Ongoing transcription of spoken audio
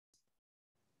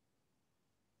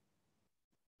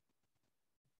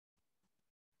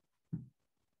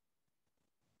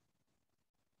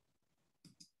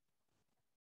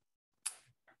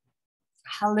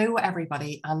Hello,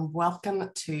 everybody, and welcome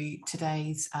to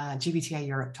today's GBTA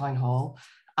Europe Town Hall.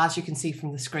 As you can see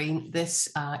from the screen, this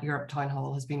Europe Town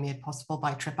Hall has been made possible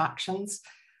by TripActions,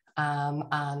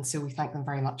 and so we thank them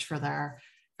very much for their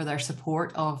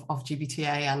support of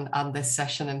GBTA and this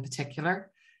session in particular.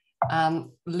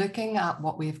 Looking at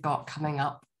what we've got coming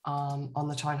up on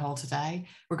the Town Hall today,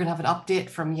 we're going to have an update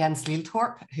from Jens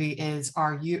Liltorp, who is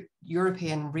our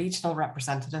European regional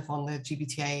representative on the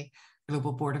GBTA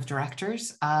Global Board of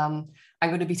Directors. I'm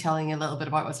going to be telling you a little bit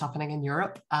about what's happening in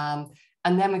Europe. And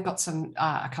then we've got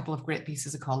a couple of great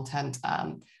pieces of content.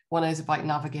 One is about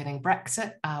navigating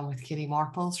Brexit with Katie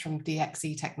Marples from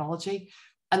DXE Technology.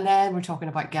 And then we're talking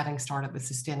about getting started with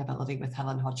sustainability with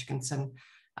Helen Hodgkinson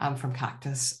from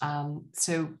Cactus.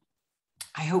 So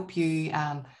I hope you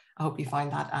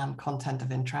find that content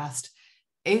of interest.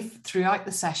 If throughout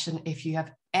the session, if you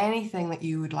have anything that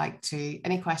you would like to,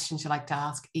 any questions you'd like to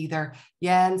ask, either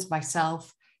Jens,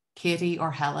 myself, Katie,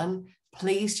 or Helen,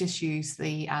 please just use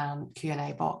the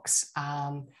Q&A box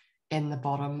in the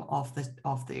bottom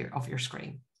of your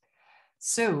screen.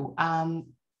 So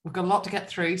we've got a lot to get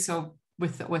through. So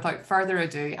without further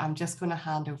ado, I'm just going to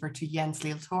hand over to Jens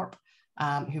Liltorp,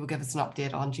 who will give us an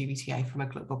update on GBTA from a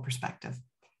global perspective.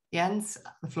 Jens,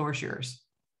 the floor is yours.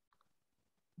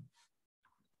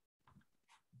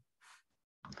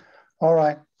 All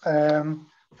right.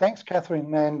 Thanks,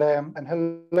 Catherine, and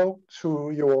hello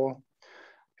to you all.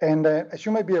 And as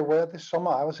you may be aware, this summer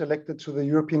I was elected to the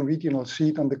European regional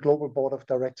seat on the Global Board of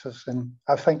Directors, and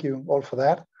I thank you all for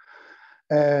that.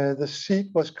 The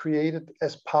seat was created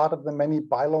as part of the many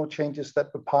bylaw changes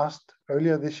that were passed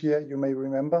earlier this year, you may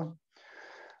remember.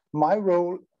 My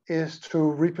role is to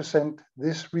represent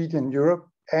this region, Europe,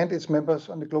 and its members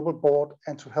on the Global Board,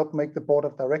 and to help make the Board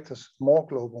of Directors more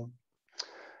global.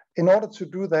 In order to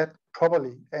do that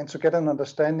properly and to get an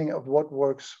understanding of what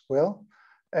works well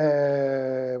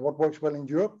in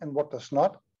Europe and what does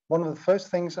not, one of the first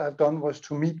things I've done was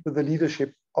to meet with the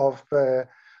leadership of our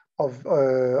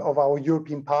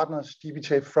European partners,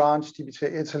 GBTA France,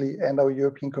 GBTA Italy, and our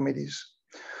European committees.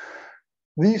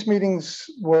 These meetings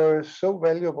were so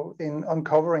valuable in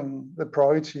uncovering the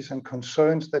priorities and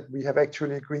concerns that we have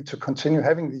actually agreed to continue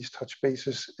having these touch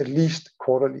bases at least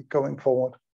quarterly going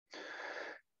forward.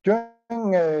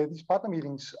 During these partner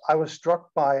meetings, I was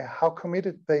struck by how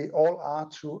committed they all are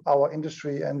to our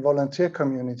industry and volunteer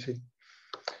community.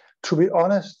 To be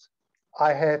honest,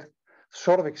 I had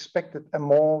sort of expected a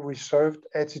more reserved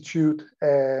attitude,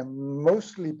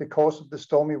 mostly because of the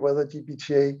stormy weather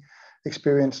GBTA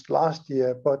experienced last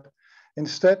year, but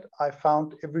instead I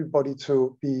found everybody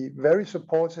to be very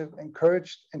supportive,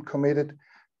 encouraged, and committed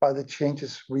by the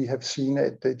changes we have seen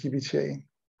at the GBTA.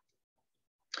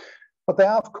 But there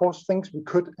are, of course, things we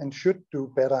could and should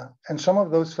do better, and some of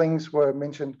those things were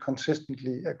mentioned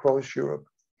consistently across Europe.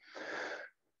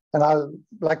 And I'd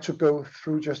like to go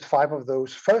through just 5 of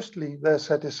those. Firstly, there's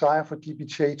a desire for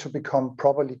GBTA to become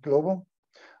properly global.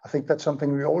 I think that's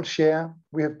something we all share.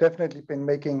 We have definitely been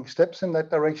making steps in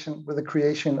that direction with the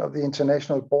creation of the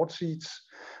international board seats,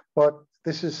 but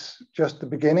this is just the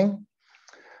beginning.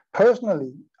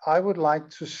 Personally, I would like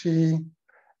to see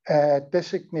a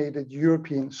designated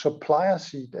European supplier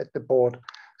seat at the board,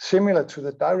 similar to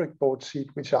the direct board seat,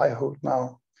 which I hold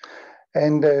now.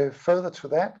 And further to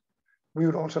that, we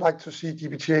would also like to see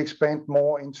GBTA expand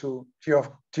more into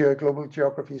global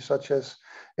geographies such as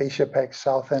Asia Pac,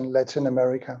 South and Latin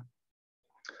America.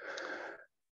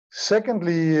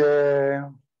 Secondly,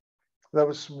 there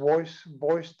was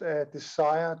voiced a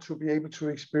desire to be able to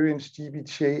experience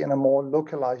GBTA in a more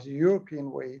localized European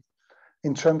way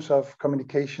in terms of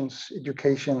communications,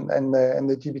 education, and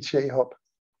the GBTA hub.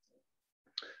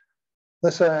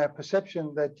 There's a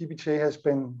perception that GBTA has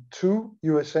been too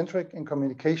US-centric in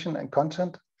communication and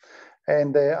content,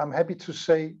 and I'm happy to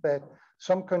say that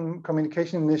some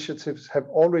communication initiatives have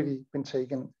already been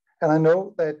taken, and I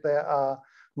know that there are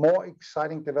more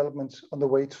exciting developments on the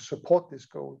way to support this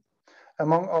goal.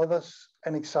 Among others,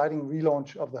 an exciting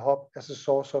relaunch of the hub as a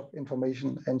source of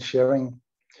information and sharing.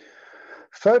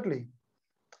 Thirdly,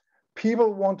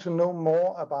 people want to know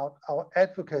more about our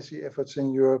advocacy efforts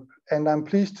in Europe, and I'm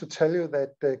pleased to tell you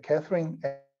that Catherine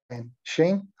and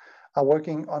Shane are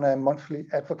working on a monthly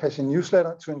advocacy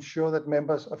newsletter to ensure that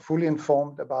members are fully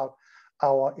informed about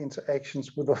our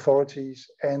interactions with authorities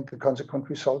and the consequent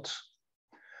results.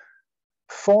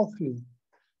 Fourthly,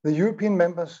 the European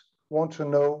members want to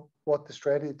know what the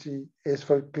strategy is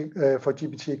for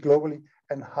GBTA globally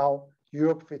and how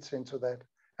Europe fits into that.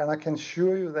 And I can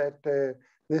assure you that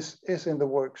this is in the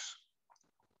works.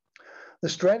 The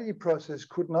strategy process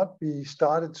could not be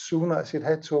started sooner, as it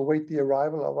had to await the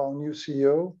arrival of our new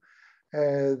CEO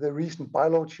the recent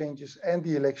bylaw changes and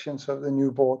the elections of the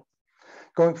new board.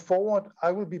 Going forward,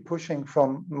 I will be pushing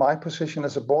from my position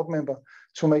as a board member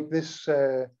to make this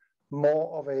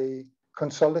more of a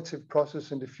consultative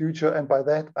process in the future. And by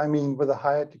that, I mean with a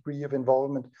higher degree of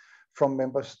involvement from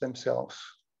members themselves.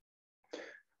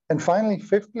 And finally,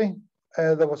 fifthly,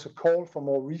 there was a call for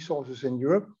more resources in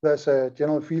Europe. There's a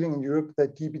general feeling in Europe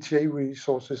that GBTA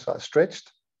resources are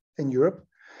stretched in Europe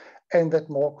and that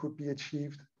more could be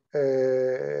achieved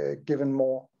given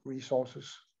more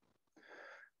resources.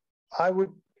 I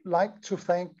would like to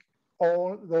thank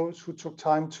all those who took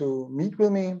time to meet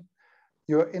with me.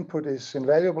 Your input is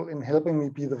invaluable in helping me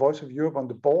be the voice of Europe on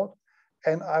the board,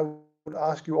 and I would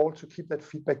ask you all to keep that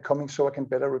feedback coming so I can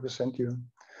better represent you.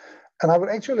 And I would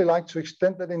actually like to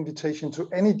extend that invitation to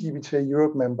any GBTA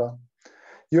Europe member.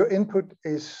 Your input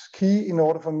is key in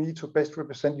order for me to best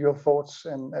represent your thoughts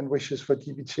and wishes for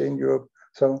GBTA in Europe.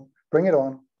 So bring it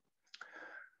on.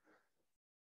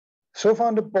 So far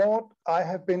on the board, I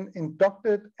have been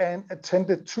inducted and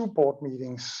attended 2 board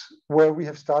meetings where we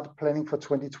have started planning for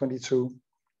 2022.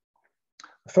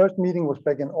 The first meeting was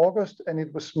back in August, and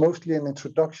it was mostly an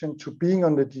introduction to being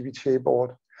on the GBTA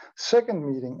board. Second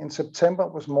meeting in September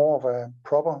was more of a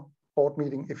proper board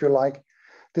meeting, if you like,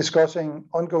 discussing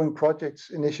ongoing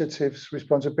projects, initiatives,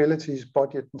 responsibilities,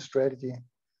 budget, and strategy.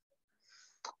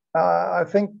 I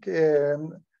think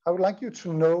I would like you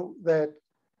to know that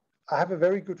I have a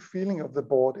very good feeling of the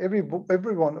board.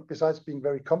 Everyone, besides being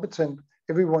very competent,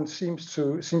 everyone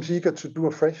seems eager to do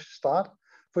a fresh start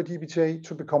for GBTA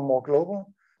to become more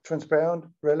global, transparent,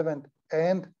 relevant,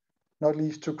 and not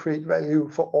least to create value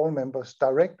for all members,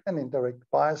 direct and indirect,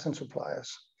 buyers and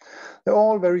suppliers. They're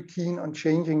all very keen on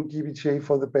changing GBTA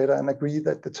for the better and agree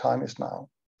that the time is now.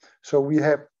 So we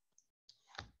have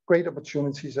great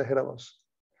opportunities ahead of us.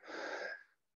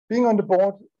 Being on the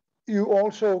board, you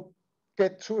also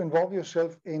get to involve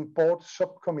yourself in board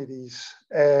subcommittees.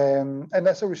 And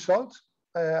as a result,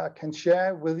 I can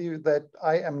share with you that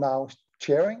I am now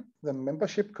chairing the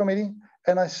membership committee,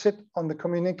 and I sit on the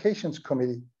communications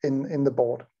committee in the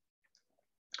board.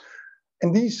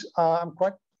 And these are,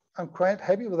 I'm quite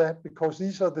happy with that, because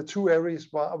these are the 2 areas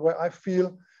where I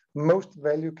feel most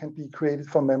value can be created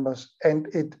for members, and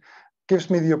it gives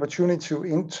me the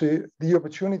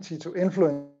opportunity to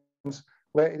influence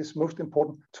where it is most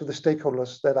important to the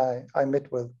stakeholders that I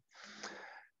met with.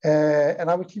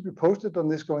 And I will keep you posted on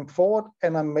this going forward,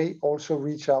 and I may also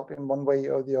reach out in one way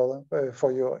or the other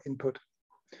for your input.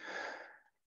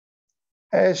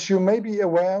 As you may be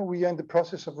aware, we are in the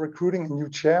process of recruiting a new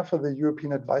chair for the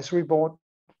European Advisory Board,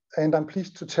 and I'm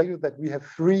pleased to tell you that we have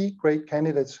 3 great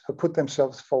candidates who put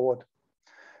themselves forward.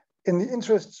 In the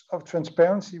interests of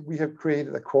transparency, we have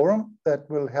created a quorum that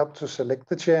will help to select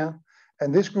the chair.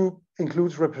 And this group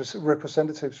includes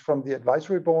representatives from the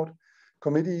advisory board,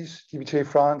 committees, GBTA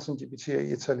France and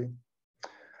GBTA Italy.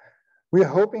 We are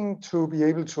hoping to be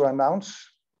able to announce,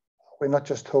 we're not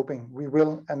just hoping, we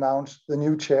will announce the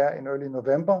new chair in early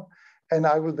November, and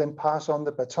I will then pass on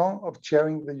the baton of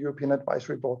chairing the European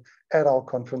Advisory Board at our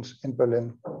conference in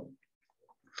Berlin.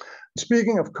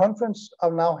 Speaking of conference,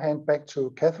 I'll now hand back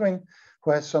to Catherine,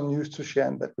 who has some news to share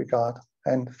in that regard.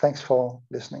 And thanks for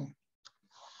listening.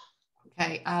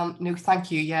 Okay, no,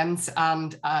 thank you, Jens.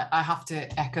 And I have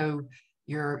to echo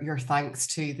your thanks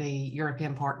to the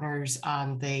European partners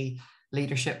and the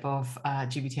leadership of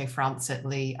GBTA France,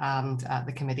 Italy, and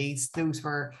the committees. Those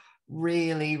were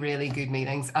really, really good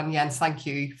meetings. And Jens, thank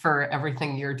you for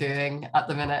everything you're doing at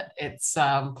the minute. It's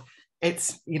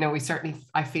you know,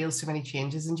 I feel so many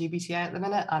changes in GBTA at the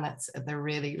minute, and they're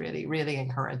really, really, really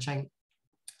encouraging.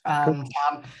 And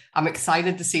I'm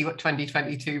excited to see what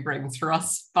 2022 brings for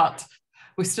us, but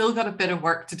we've still got a bit of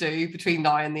work to do between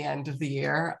now and the end of the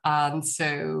year. And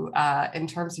so in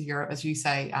terms of Europe, as you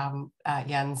say,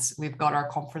 Jens, we've got our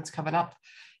conference coming up.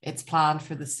 It's planned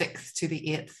for the 6th to the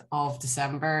 8th of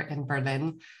December in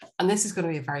Berlin. And this is going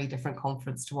to be a very different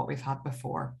conference to what we've had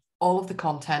before. All of the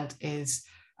content is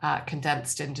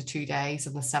condensed into 2 days,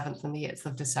 on the 7th and the 8th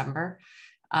of December.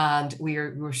 And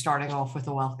we're starting off with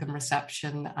a welcome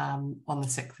reception on the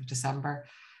 6th of December.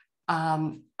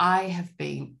 I have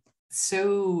been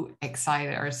so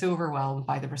excited or so overwhelmed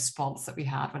by the response that we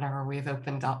had whenever we've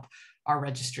opened up our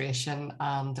registration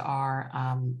and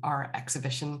our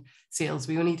exhibition sales.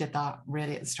 We only did that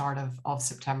really at the start of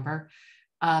September.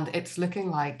 And it's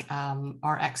looking like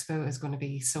our expo is going to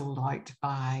be sold out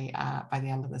by the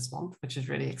end of this month, which is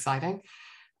really exciting.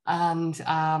 And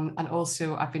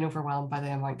also I've been overwhelmed by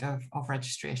the amount of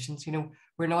registrations. You know,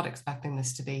 we're not expecting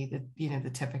this to be the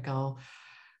typical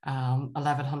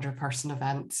 1,100 person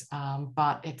event,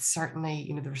 but it's certainly,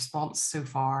 you know, the response so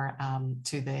far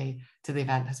to the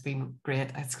event has been great.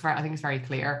 I think it's very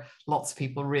clear lots of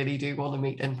people really do want to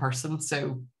meet in person,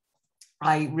 so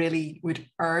I really would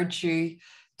urge you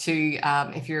to,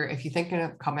 if you're thinking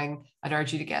of coming, I'd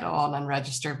urge you to get on and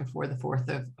register before the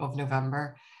 4th of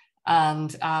November.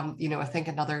 And you know, I think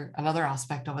another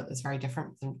aspect of it that's very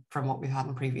different from what we've had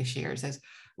in previous years is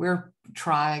we're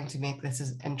trying to make this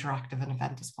as interactive an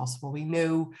event as possible. We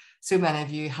know so many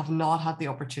of you have not had the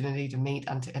opportunity to meet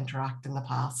and to interact in the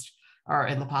past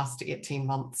 18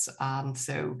 months, and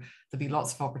so there'll be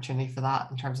lots of opportunity for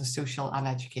that in terms of social and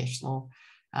educational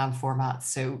formats.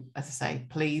 So as I say,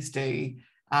 please do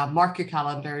mark your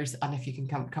calendars, and if you can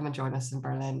come and join us in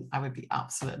Berlin, I would be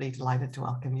absolutely delighted to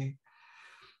welcome you.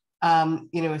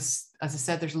 You know, as I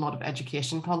said, there's a lot of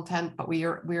education content, but we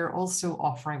are also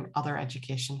offering other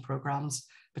education programs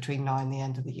between now and the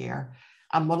end of the year.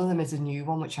 And one of them is a new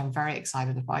one, which I'm very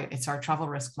excited about. It's our Travel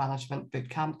Risk Management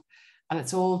Bootcamp, and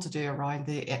it's all to do around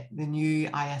the new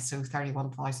ISO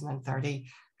 31030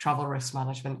 Travel Risk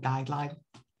Management Guideline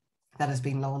that has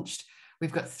been launched.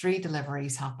 We've got 3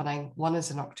 deliveries happening. One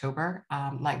is in October,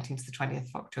 19th to 20th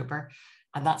of October,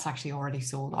 and that's actually already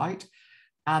sold out.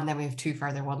 And then we have 2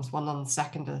 further ones, one on the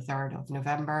 2nd to the 3rd of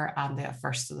November and the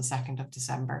 1st to the 2nd of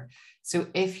December. So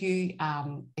if you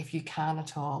can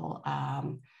at all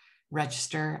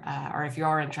register, or if you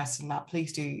are interested in that,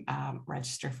 please do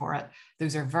register for it.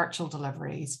 Those are virtual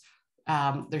deliveries.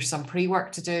 There's some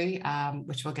pre-work to do,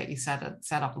 which will get you set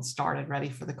up and started ready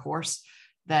for the course.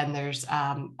 Then there's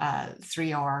a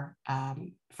 3-hour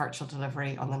virtual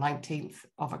delivery on the 19th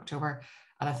of October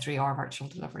and a 3-hour virtual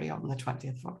delivery on the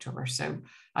 20th of October. So,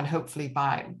 and hopefully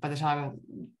by the time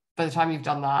you've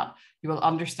done that, you will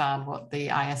understand what the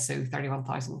ISO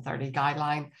 31030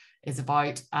 guideline is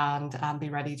about and be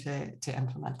ready to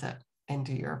implement it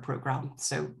into your program.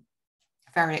 So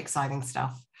very exciting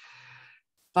stuff.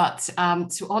 But so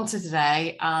on to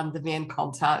today and the main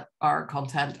content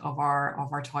of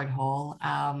our town hall.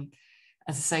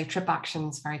 As I say,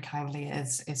 TripActions very kindly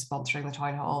is sponsoring the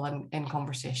town hall, and in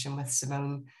conversation with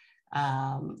Simone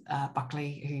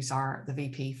Buckley, who's the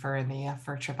VP for EMEA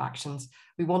for TripActions,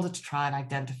 we wanted to try and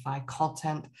identify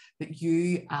content that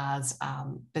you as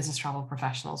business travel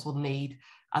professionals will need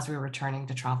as we're returning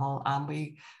to travel. And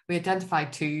we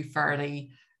identified 2 fairly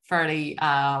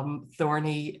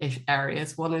thorny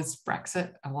areas. One is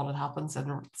Brexit and what happens, and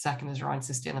the second is around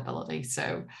sustainability.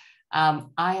 So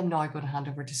I am now going to hand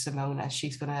over to Simone, as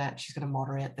she's going to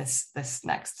moderate this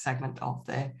next segment of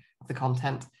the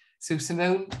content. So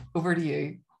Simone, over to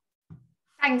you.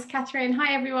 Thanks, Catherine.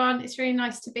 Hi everyone. It's really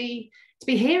nice to be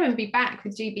here and be back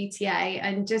with GBTA.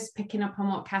 And just picking up on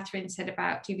what Catherine said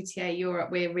about GBTA Europe,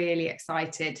 we're really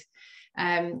excited.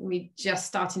 We're just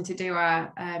starting to do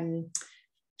our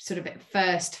sort of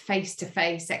first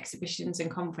face-to-face exhibitions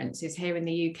and conferences here in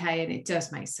the UK, and it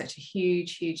does make such a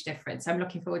huge difference. I'm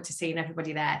looking forward to seeing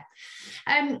everybody there.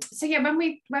 So yeah, when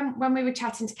we were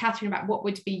chatting to Catherine about what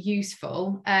would be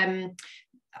useful,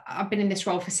 I've been in this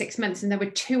role for 6 months, and there were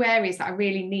 2 areas that I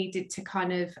really needed to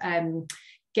kind of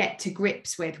get to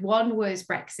grips with. One was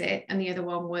Brexit, and the other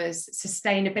one was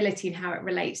sustainability and how it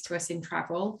relates to us in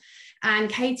travel. And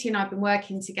Katie and I have been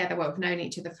working together, well, we've known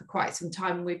each other for quite some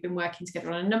time, and we've been working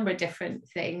together on a number of different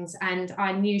things. And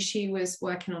I knew she was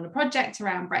working on a project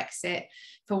around Brexit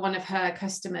for one of her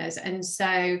customers. And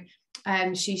so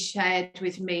she shared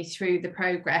with me through the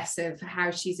progress of how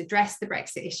she's addressed the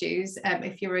Brexit issues.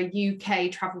 If you're a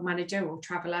UK travel manager or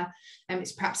traveller,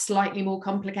 it's perhaps slightly more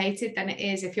complicated than it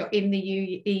is if you're in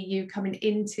the EU coming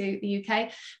into the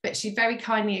UK. But she very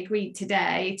kindly agreed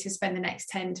today to spend the next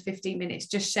 10 to 15 minutes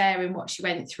just sharing what she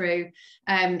went through,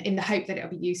 in the hope that it'll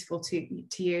be useful to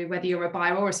you, whether you're a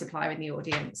buyer or a supplier in the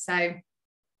audience. So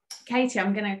Katie,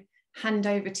 I'm going to hand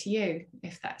over to you,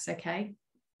 if that's okay.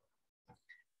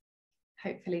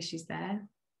 Hopefully she's there.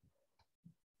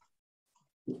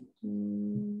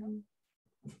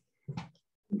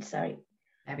 Sorry.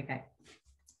 There we go.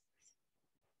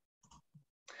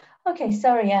 Okay,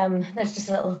 sorry. There's just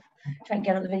a little try and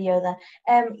get on the video there.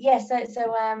 Yeah,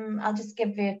 so I'll just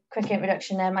give you a quick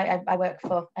introduction. I work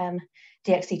for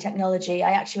DXC Technology.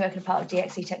 I actually work in a part of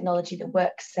DXC Technology that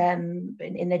works in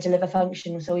their deliver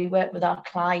function. So we work with our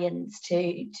clients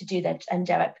to do their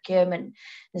indirect procurement.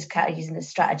 There's categories and there's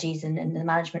strategies and the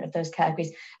management of those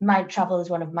categories. My travel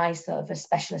is one of my sort of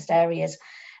specialist areas.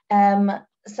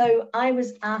 So I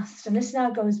was asked, and this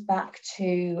now goes back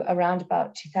to around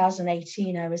about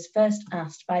 2018, I was first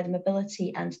asked by the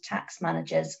mobility and tax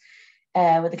managers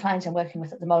with the clients I'm working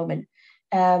with at the moment,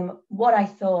 what I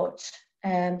thought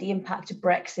the impact of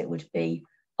Brexit would be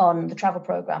on the travel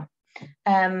programme.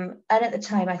 And at the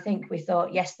time, I think we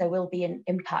thought, yes, there will be an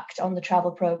impact on the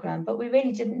travel programme, but we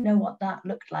really didn't know what that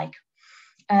looked like,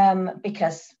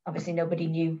 because obviously nobody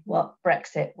knew what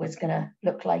Brexit was going to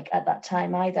look like at that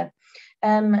time either.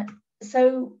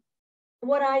 So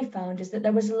what I found is that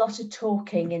there was a lot of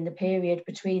talking in the period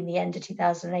between the end of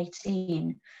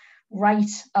 2018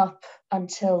 right up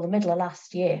until the middle of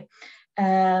last year.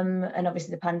 And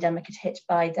obviously the pandemic had hit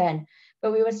by then,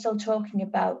 but we were still talking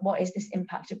about what is this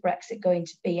impact of Brexit going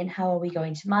to be and how are we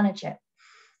going to manage it?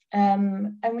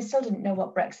 And we still didn't know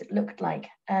what Brexit looked like.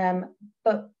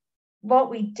 But what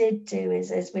we did do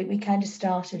is we kind of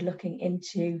started looking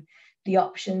into the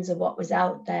options of what was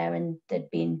out there, and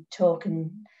there'd been talk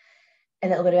and a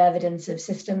little bit of evidence of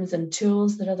systems and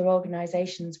tools that other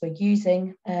organisations were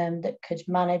using that could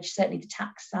manage certainly the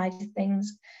tax side of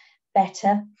things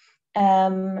better.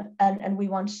 And we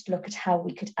wanted to look at how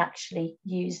we could actually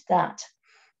use that.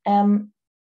 Now,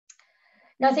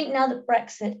 I think now that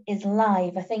Brexit is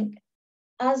live, I think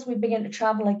as we begin to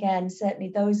travel again,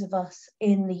 certainly those of us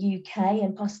in the UK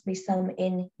and possibly some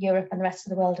in Europe and the rest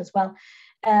of the world as well,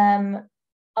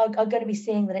 are going to be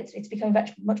seeing that it's becoming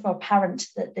much more apparent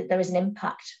that there is an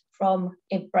impact from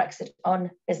Brexit on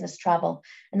business travel,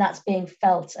 and that's being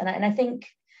felt. And I think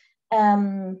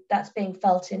that's being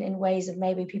felt in ways of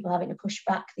maybe people having to push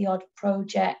back the odd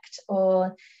project,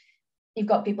 or you've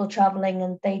got people traveling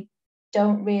and they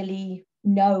don't really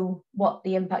know what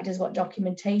the impact is, what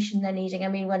documentation they're needing. I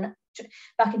mean, when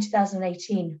back in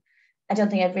 2018, I don't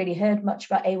think I'd really heard much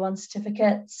about A1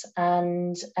 certificates,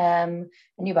 and I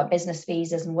knew about business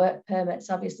visas and work permits,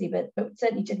 obviously, but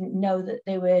certainly didn't know that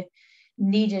they were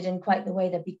needed in quite the way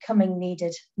they're becoming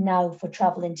needed now for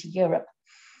travel into Europe.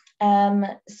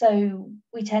 So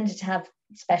we tended to have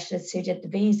specialists who did the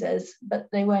visas, but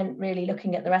they weren't really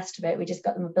looking at the rest of it. We just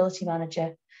got the mobility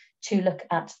manager to look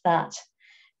at that.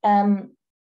 And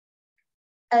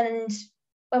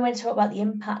when we talk about the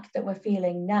impact that we're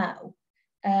feeling now,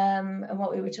 and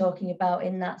what we were talking about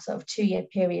in that sort of 2-year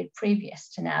period previous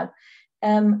to now,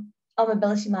 our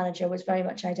mobility manager was very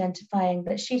much identifying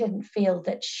that she didn't feel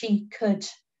that she could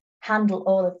handle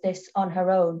all of this on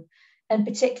her own, and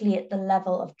particularly at the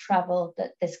level of travel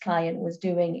that this client was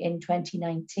doing in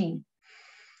 2019.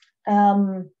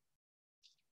 So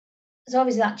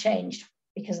obviously that changed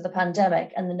because of the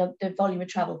pandemic, and the volume of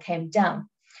travel came down.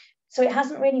 So it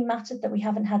hasn't really mattered that we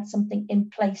haven't had something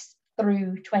in place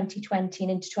through 2020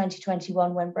 and into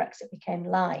 2021 when Brexit became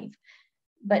live.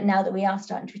 But now that we are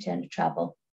starting to return to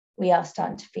travel, we are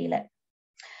starting to feel it.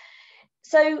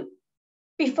 So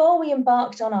before we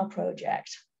embarked on our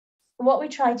project, what we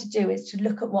tried to do is to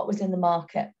look at what was in the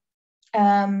market.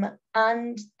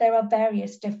 And there are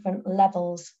various different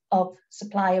levels of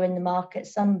supplier in the market,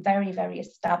 some very, very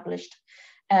established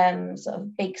sort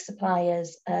of big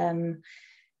suppliers,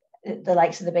 the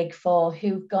likes of the big four,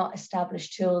 who've got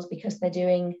established tools because they're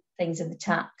doing things in the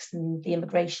tax and the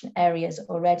immigration areas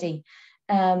already.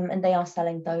 And they are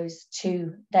selling those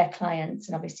to their clients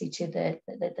and obviously to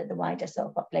the wider sort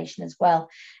of population as well.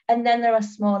 And then there are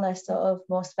smaller sort of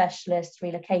more specialist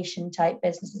relocation type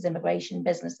businesses, immigration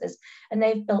businesses, and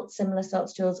they've built similar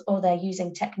sorts of tools, or they're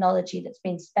using technology that's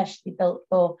been specially built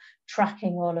for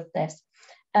tracking all of this.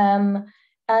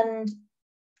 And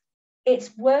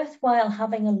it's worthwhile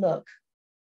having a look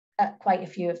at quite a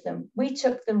few of them. We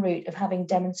took the route of having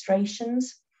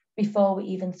demonstrations before we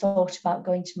even thought about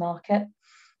going to market.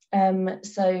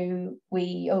 So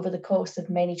we, over the course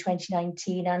of mainly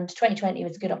 2019 and 2020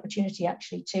 was a good opportunity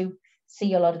actually to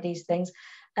see a lot of these things.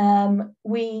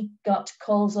 We got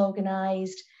calls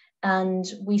organised, and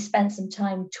we spent some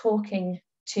time talking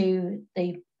to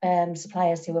the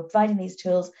suppliers who were providing these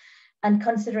tools and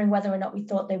considering whether or not we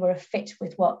thought they were a fit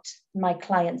with what my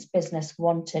client's business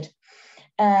wanted.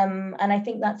 And I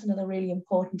think that's another really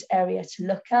important area to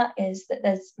look at, is that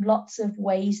there's lots of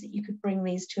ways that you could bring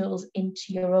these tools into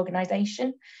your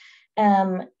organisation.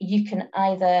 You can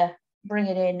either bring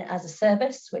it in as a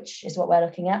service, which is what we're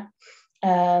looking at.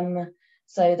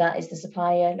 So that is the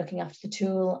supplier looking after the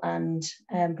tool and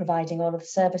providing all of the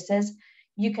services.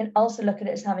 You can also look at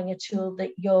it as having a tool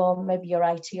that maybe your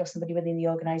IT or somebody within the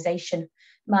organisation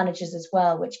manages as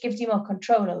well, which gives you more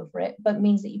control over it, but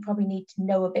means that you probably need to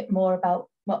know a bit more about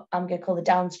what I'm going to call the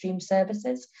downstream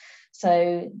services.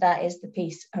 So that is the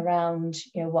piece around,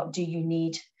 what do you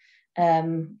need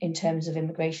in terms of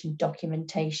immigration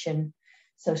documentation,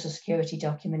 social security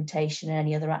documentation, and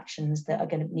any other actions that are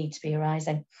going to need to be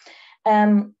arising.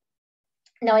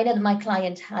 Now, I know that my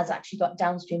client has actually got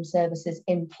downstream services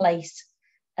in place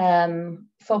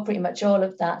for pretty much all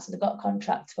of that. So they've got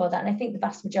contracts for that. And I think the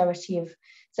vast majority of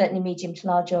certainly medium to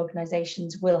large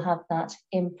organisations will have that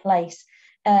in place.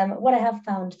 What I have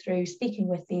found through speaking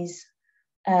with these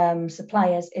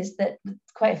suppliers is that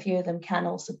quite a few of them can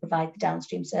also provide the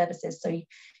downstream services. So you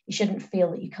shouldn't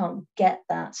feel that you can't get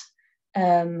that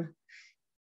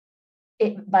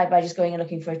by just going and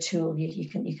looking for a tool. You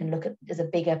can look at as a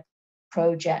bigger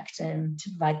project and to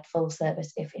provide full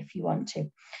service if you want to.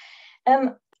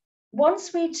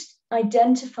 Once we'd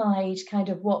identified kind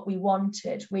of what we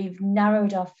wanted, we've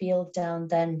narrowed our field down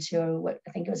then to,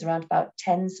 I think it was around about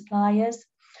 10 suppliers.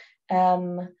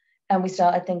 And we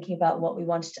started thinking about what we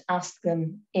wanted to ask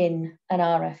them in an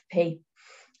RFP.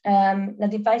 Now,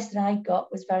 the advice that I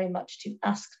got was very much to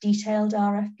ask detailed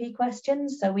RFP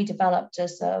questions. So we developed a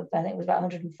sort of, I think it was about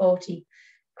 140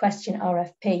 question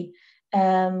RFP.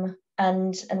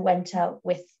 And went out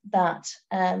with that.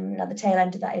 Now the tail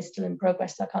end of that is still in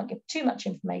progress, so I can't give too much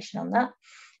information on that.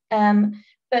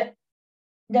 But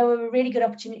there were really good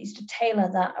opportunities to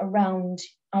tailor that around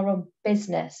our own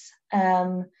business.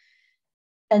 And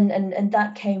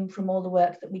that came from all the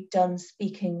work that we'd done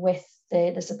speaking with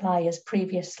the suppliers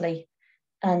previously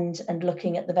and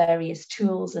looking at the various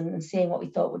tools and seeing what we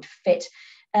thought would fit.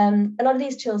 A lot of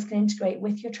these tools can integrate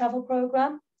with your travel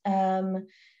program.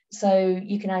 So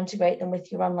you can integrate them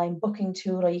with your online booking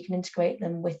tool, or you can integrate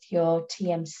them with your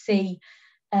TMC.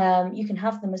 You can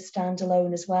have them as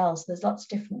standalone as well. So there's lots of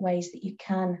different ways that you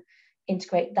can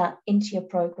integrate that into your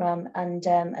program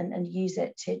and use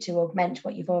it to augment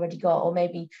what you've already got, or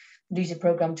maybe use your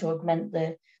program to augment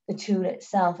the tool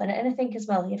itself. And I think as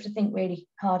well, you have to think really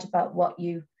hard about what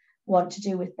you want to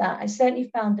do with that. I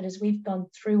certainly found that as we've gone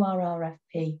through our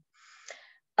RFP,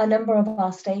 a number of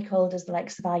our stakeholders, the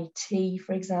likes of IT,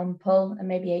 for example, and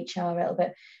maybe HR a little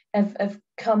bit, have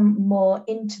come more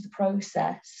into the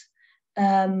process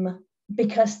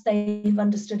because they've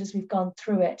understood as we've gone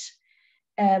through it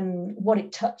what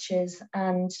it touches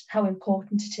and how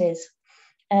important it is.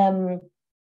 I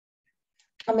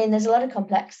mean, there's a lot of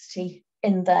complexity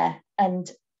in there, and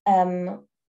I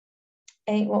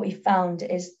think what we found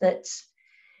is that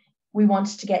we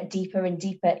wanted to get deeper and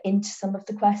deeper into some of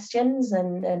the questions.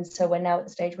 And so we're now at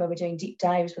the stage where we're doing deep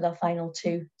dives with our final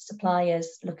 2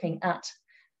 suppliers, looking at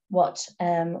what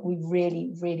we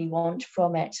really, really want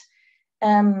from it.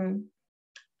 The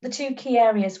 2 key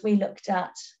areas we looked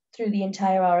at through the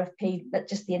entire RFP, but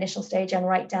just the initial stage and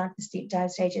right down to the deep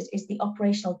dive stages, is the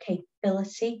operational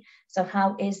capability. So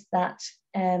how is that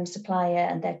supplier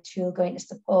and their tool going to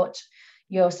support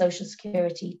your social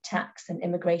security, tax and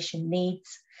immigration needs?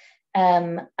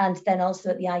 And then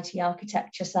also at the IT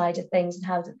architecture side of things, and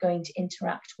how is it going to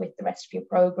interact with the rest of your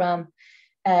program?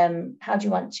 How do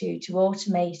you want to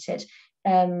automate it?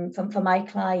 For my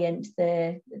client,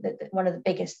 one of the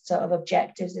biggest sort of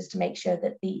objectives is to make sure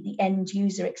that the end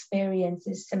user experience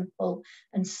is simple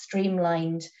and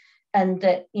streamlined, and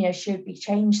that, you know, should we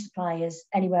change suppliers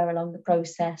anywhere along the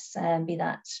process, be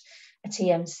that a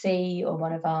TMC or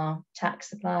one of our tax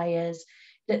suppliers,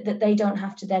 that they don't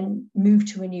have to then move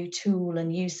to a new tool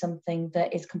and use something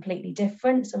that is completely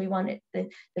different. So we want the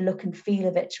look and feel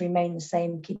of it to remain the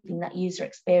same, keeping that user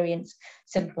experience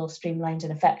simple, streamlined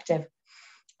and effective.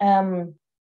 And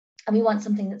we want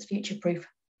something that's future-proof,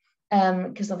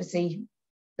 because obviously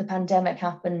the pandemic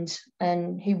happened,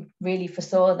 and who really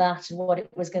foresaw that and what it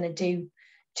was going to do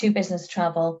to business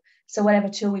travel. So whatever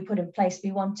tool we put in place,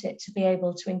 we want it to be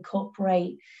able to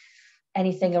incorporate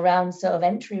anything around sort of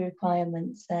entry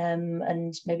requirements,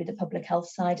 and maybe the public health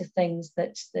side of things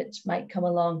that might come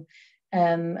along,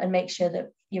 and make sure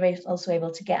that you're also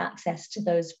able to get access to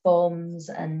those forms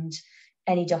and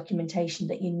any documentation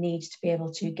that you need to be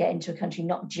able to get into a country,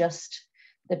 not just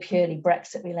the purely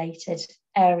Brexit related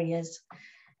areas.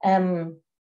 And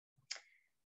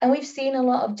we've seen a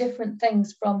lot of different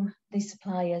things from these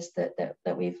suppliers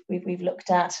that we've looked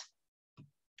at.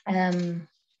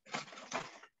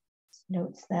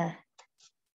 Notes there.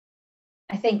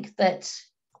 I think that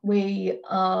we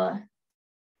are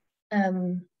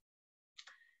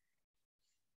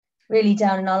really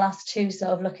down in our last 2,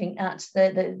 sort of looking at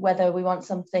whether we want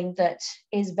something that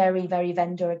is very, very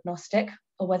vendor agnostic,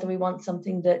 or whether we want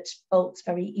something that bolts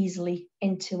very easily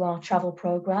into our travel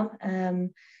program.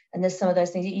 And there's some of those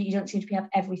things you don't seem to have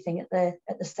everything at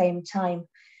the same time.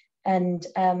 And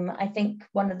I think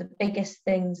one of the biggest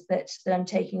things that I'm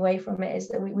taking away from it is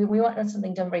that we want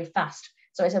something done very fast.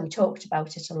 So as I said, we talked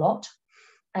about it a lot.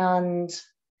 And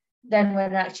then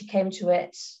when it actually came to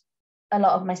it, a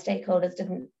lot of my stakeholders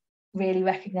didn't really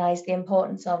recognise the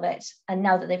importance of it. And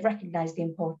now that they've recognised the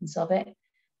importance of it,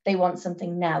 they want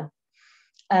something now.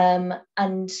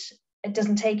 And it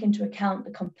doesn't take into account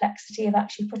the complexity of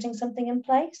actually putting something in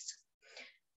place.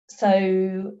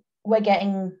 So we're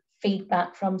getting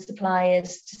feedback from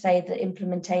suppliers to say that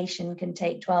implementation can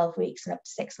take 12 weeks and up to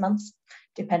 6 months,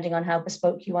 depending on how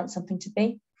bespoke you want something to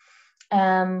be.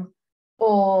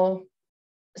 Or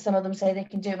some of them say they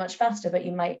can do it much faster, but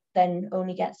you might then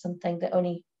only get something that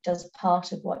only does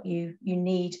part of what you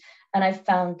need. And I've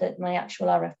found that my actual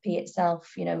RFP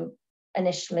itself, you know,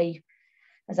 initially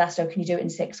I was asked, oh, can you do it in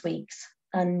 6 weeks?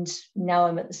 And now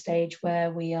I'm at the stage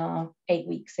where we are 8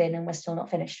 weeks in and we're still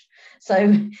not finished. So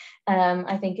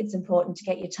I think it's important to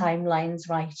get your timelines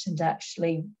right and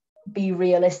actually be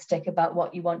realistic about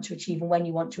what you want to achieve and when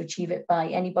you want to achieve it by.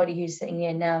 Anybody who's sitting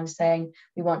here now saying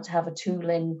we want to have a tool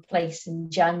in place in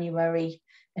January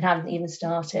and haven't even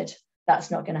started,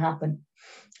 that's not going to happen.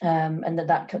 And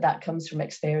that comes from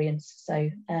experience. So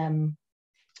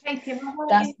Katie,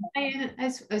 I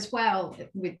as well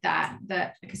with that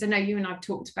because I know you and I've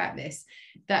talked about this,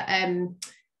 that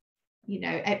you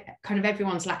know, kind of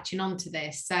everyone's latching onto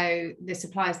this. So the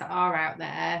suppliers that are out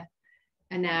there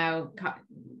are now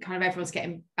kind of everyone's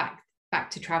getting back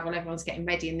to travel, everyone's getting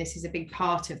ready, and this is a big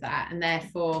part of that. And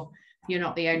therefore, you're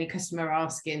not the only customer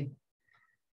asking.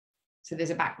 So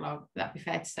there's a backlog. That'd be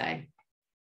fair to say.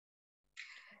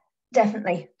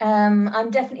 Definitely.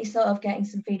 I'm definitely sort of getting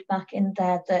some feedback in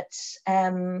there that,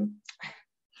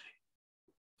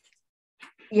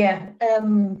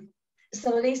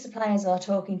 some of these suppliers are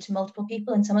talking to multiple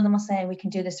people, and some of them are saying we can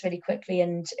do this really quickly,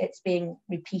 and it's being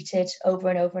repeated over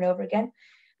and over and over again.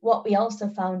 What we also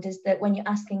found is that when you're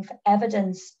asking for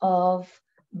evidence of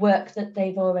work that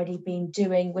they've already been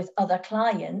doing with other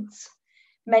clients,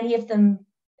 many of them,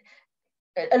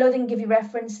 although they can give you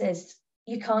references,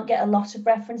 you can't get a lot of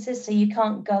references, so you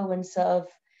can't go and sort of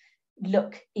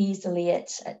look easily at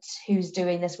who's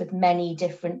doing this with many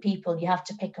different people. You have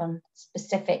to pick on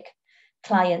specific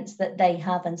clients that they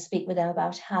have and speak with them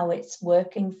about how it's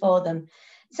working for them.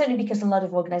 Certainly because a lot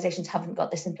of organisations haven't got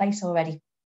this in place already.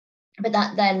 But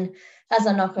that then has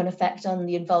a knock-on effect on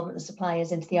the involvement of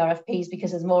suppliers into the RFPs,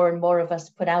 because as more and more of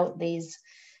us put out these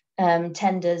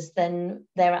tenders, then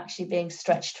they're actually being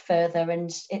stretched further,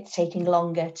 and it's taking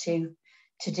longer to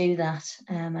do that,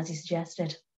 as you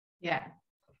suggested. Yeah.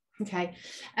 Okay.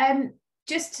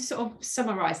 Just to sort of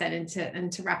summarise then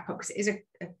and to wrap up, because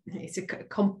it's a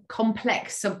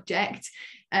complex subject.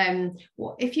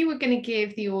 If you were going to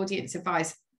give the audience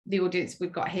advice, the audience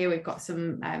we've got here, we've got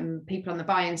some people on the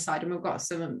buy-in side, and we've got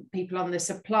some people on the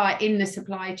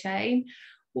supply chain.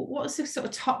 What's the sort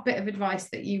of top bit of advice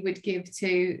that you would give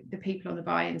to the people on the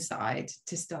buy-in side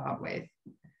to start with?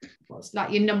 What's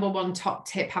like your number one top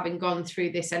tip, having gone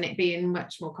through this and it being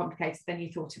much more complicated than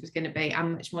you thought it was going to be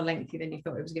and much more lengthy than you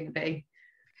thought it was going to be?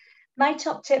 My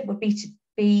top tip would be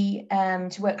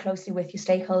to work closely with your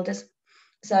stakeholders.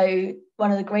 So one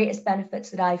of the greatest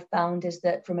benefits that I've found is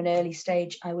that from an early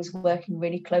stage, I was working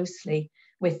really closely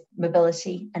with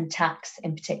mobility and tax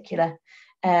in particular,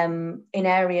 in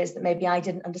areas that maybe I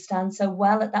didn't understand so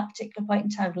well at that particular point in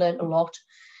time. I've learned a lot.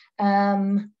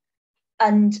 And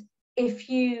if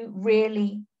you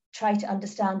really try to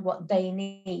understand what they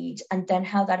need and then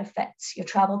how that affects your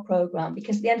travel program,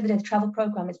 because at the end of the day, the travel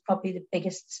program is probably the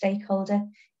biggest stakeholder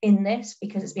in this,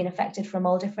 because it's been affected from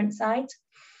all different sides.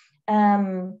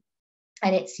 And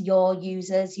it's your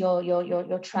users,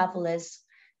 your travelers,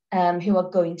 who are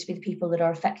going to be the people that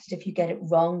are affected. If you get it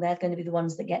wrong, they're going to be the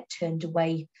ones that get turned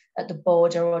away at the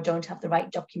border or don't have the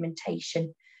right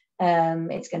documentation.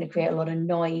 It's going to create a lot of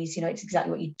noise. You know, it's exactly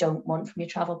what you don't want from your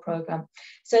travel program.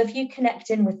 So if you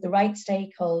connect in with the right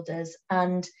stakeholders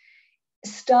and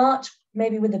start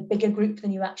maybe with a bigger group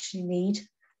than you actually need,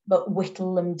 but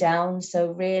whittle them down.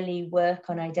 So really work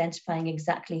on identifying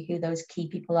exactly who those key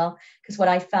people are. Because what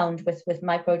I found with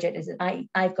my project is that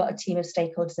I've got a team of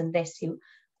stakeholders in this who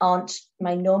aren't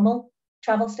my normal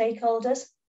travel stakeholders.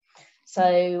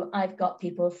 So I've got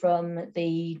people from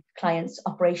the client's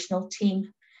operational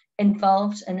team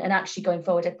involved, and actually going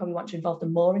forward, I'd probably want to involve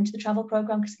them more into the travel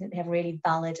program, because I think they have really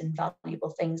valid and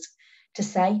valuable things to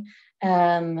say.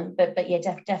 But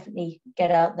yeah, definitely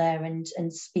get out there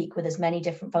and speak with as many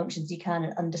different functions you can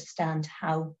and understand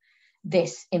how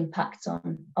this impacts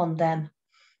on them.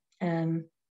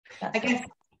 I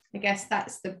guess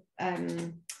that's the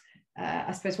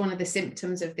I suppose one of the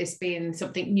symptoms of this being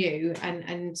something new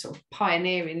and sort of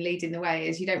pioneering, leading the way,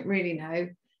 is you don't really know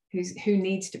who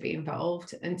needs to be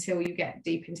involved until you get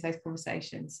deep into those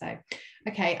conversations. So,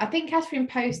 okay, I think Catherine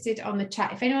posted on the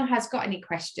chat, if anyone has got any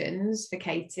questions for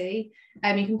Katie,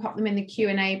 you can pop them in the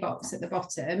Q&A box at the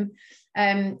bottom.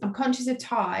 I'm conscious of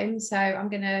time, so I'm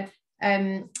going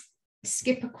to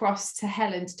skip across to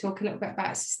Helen to talk a little bit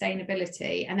about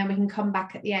sustainability, and then we can come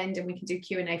back at the end and we can do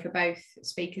Q&A for both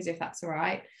speakers, if that's all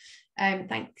right.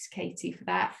 Thanks, Katie, for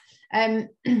that.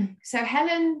 So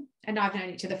Helen and I've known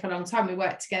each other for a long time. We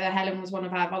worked together. Helen was one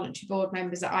of our voluntary board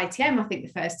members at ITM, I think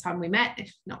the first time we met,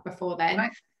 if not before then.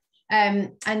 Right.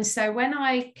 And so when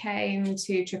I came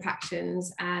to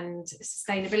TripActions, and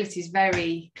sustainability is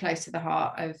very close to the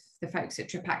heart of the folks at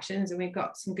TripActions, and we've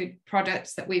got some good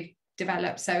products that we've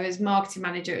developed. So as marketing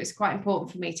manager, it was quite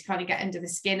important for me to kind of get under the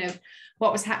skin of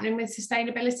what was happening with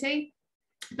sustainability.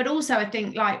 But also, I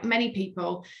think, like many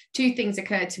people, two things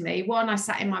occurred to me. One, I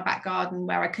sat in my back garden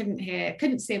where I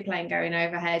couldn't see a plane going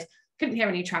overhead, couldn't hear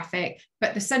any traffic,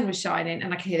 but the sun was shining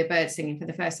and I could hear the birds singing for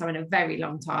the first time in a very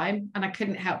long time. And I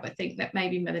couldn't help but think that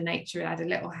maybe Mother Nature had a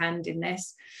little hand in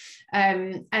this.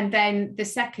 And then the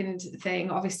second thing,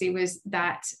 obviously, was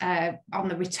that on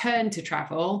the return to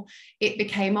travel, it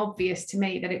became obvious to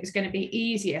me that it was going to be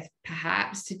easier,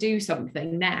 perhaps, to do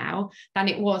something now than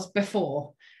it was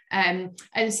before. And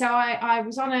so I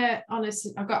was on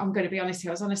I'm going to be honest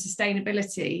here, I was on a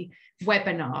sustainability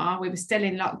webinar. We were still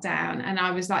in lockdown, and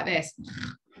I was like this,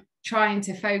 trying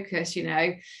to focus, you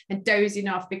know, and dozing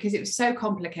off because it was so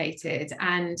complicated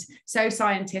and so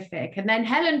scientific. And then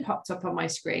Helen popped up on my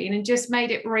screen and just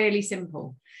made it really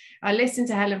simple. I listened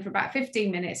to Helen for about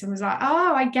 15 minutes and was like,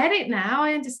 oh, I get it now.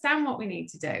 I understand what we need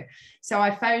to do. So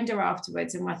I phoned her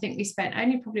afterwards, and I think we spent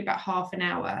only probably about half an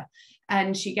hour,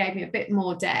 and she gave me a bit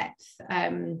more depth.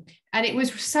 And it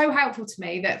was so helpful to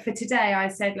me that for today, I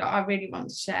said, look, I really want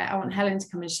to share. I want Helen to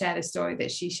come and share the story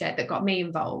that she shared that got me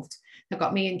involved, that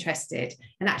got me interested,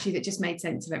 and actually that just made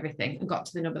sense of everything and got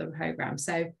to the nub of the programme.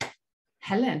 So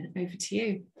Helen, over to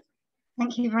you.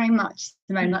 Thank you very much,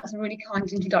 Simone. That's a really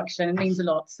kind introduction. It means a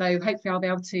lot. So hopefully I'll be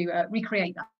able to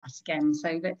recreate that again.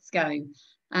 So let's go.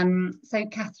 So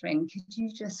Catherine, could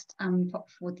you just pop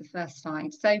forward the first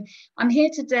slide? So I'm here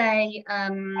today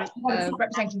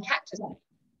representing Cactus.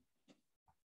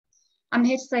 I'm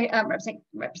here to say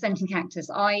representing Cactus.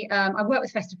 I work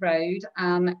with Festive Road,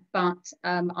 but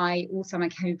I also am a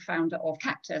co-founder of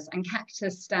Cactus, and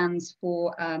Cactus stands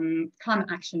for Climate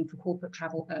Action for Corporate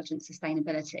Travel Urgent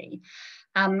Sustainability.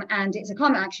 And it's a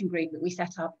climate action group that we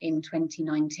set up in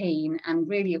 2019, and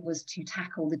really it was to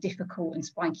tackle the difficult and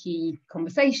spiky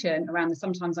conversation around the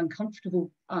sometimes uncomfortable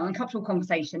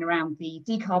conversation around the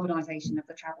decarbonisation of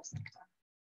the travel sector.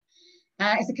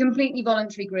 It's a completely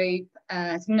voluntary group,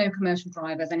 it's no commercial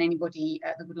drivers, and anybody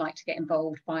that would like to get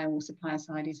involved, buyer or supplier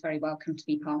side, is very welcome to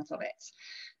be part of it.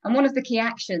 And one of the key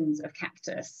actions of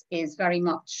Cactus is very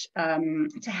much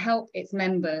to help its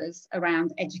members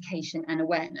around education and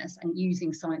awareness and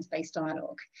using science-based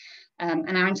dialogue.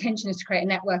 And our intention is to create a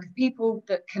network of people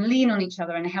that can lean on each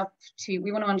other and help to,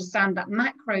 we want to understand that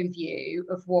macro view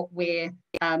of what we're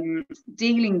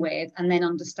dealing with, and then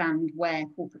understand where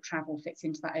corporate travel fits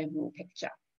into that overall picture.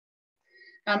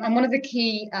 And one of the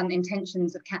key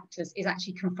intentions of Cactus is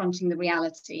actually confronting the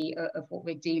reality of what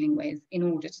we're dealing with in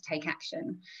order to take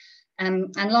action.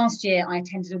 And last year I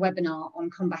attended a webinar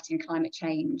on combating climate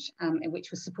change,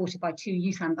 which was supported by 2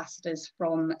 youth ambassadors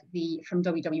from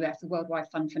WWF, the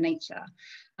Worldwide Fund for Nature.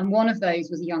 And one of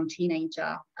those was a young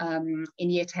teenager in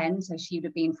year 10, so she would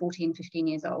have been 14, 15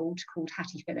 years old, called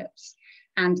Hattie Phillips.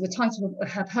 And the title of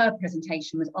her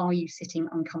presentation was, "Are You Sitting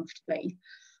Uncomfortably?"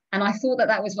 And I thought that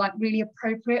that was like really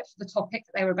appropriate for the topic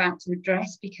that they were about to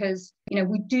address, because, you know,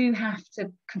 we do have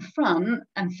to confront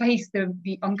and face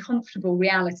the uncomfortable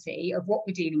reality of what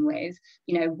we're dealing with,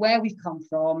 you know, where we've come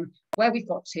from, where we've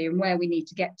got to, and where we need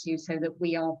to get to, so that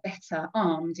we are better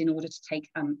armed in order to take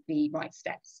the right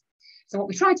steps. So what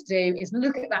we try to do is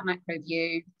look at that macro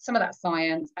view, some of that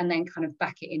science, and then kind of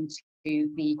back it into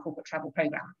the corporate travel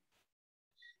programme.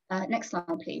 Next slide,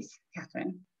 please,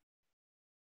 Catherine.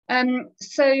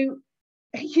 So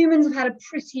humans have had a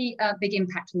pretty big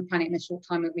impact on the planet in the short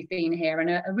time that we've been here, and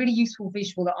a really useful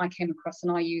visual that I came across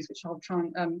and I use, which I'll try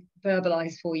and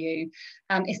verbalise for you,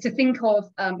 is to think of,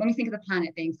 when we think of the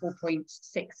planet being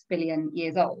 4.6 billion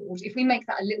years old, if we make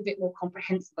that a little bit more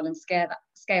comprehensible and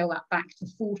scale that back to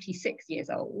 46 years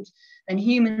old, then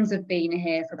humans have been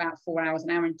here for about 4 hours,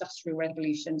 and our industrial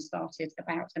revolution started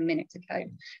about a minute ago.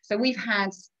 So we've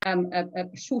had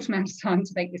a short amount of time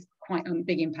to make this quite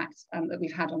big impact that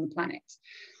we've had on the planet.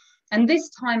 And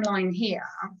this timeline here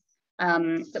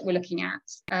that we're looking at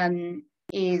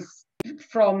is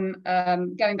from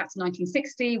going back to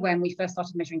 1960, when we first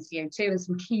started measuring CO2, and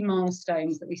some key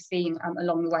milestones that we've seen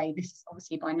along the way. This is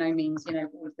obviously by no means, you know,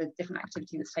 all of the different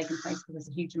activity that's taken place, because there's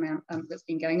a huge amount that's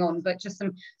been going on, but just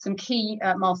some key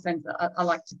milestones that I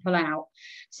like to pull out.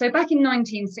 So back in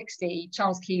 1960,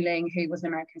 Charles Keeling, who was an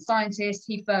American scientist,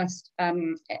 he first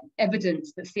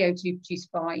evidenced that CO2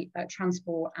 produced by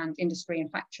transport and industry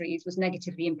and factories was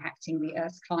negatively impacting the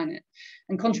Earth's climate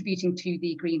and contributing to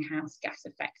the greenhouse gas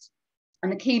effect.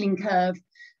 And the Keeling curve,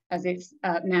 as it's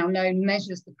now known,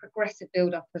 measures the progressive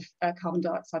buildup of carbon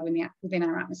dioxide within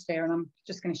our atmosphere. And I'm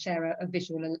just going to share a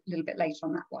visual a little bit later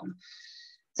on that one.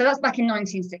 So that's back in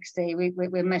 1960,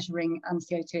 we're measuring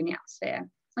CO2 in the atmosphere.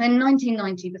 And in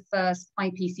 1990, the first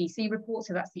IPCC report,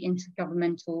 so that's the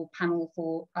Intergovernmental Panel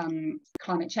for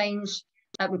Climate Change,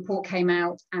 report came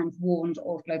out and warned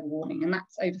of global warming. And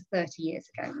that's over 30 years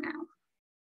ago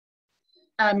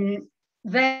now.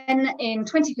 Then in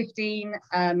 2015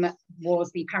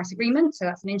 was the Paris Agreement. So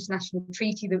that's an international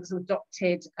treaty that was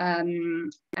adopted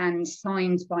and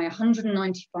signed by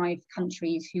 195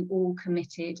 countries who all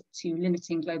committed to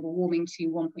limiting global warming to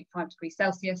 1.5 degrees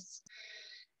Celsius.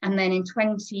 And then in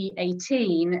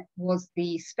 2018 was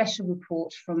the special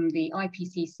report from the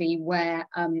IPCC, where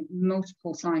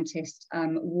multiple scientists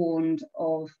warned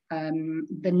of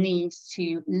the need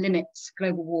to limit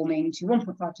global warming to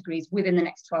 1.5 degrees within the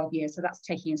next 12 years. So that's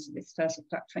taking us to this first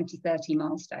 2030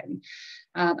 milestone.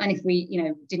 And if we,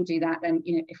 didn't do that, then,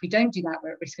 if we don't do that,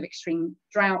 we're at risk of extreme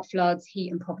drought, floods,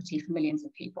 heat and poverty for millions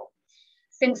of people.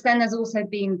 Since then, there's also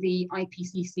been the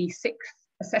IPCC 6th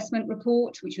assessment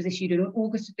report, which was issued in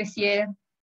August of this year.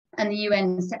 And the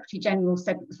UN Secretary General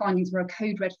said that the findings were a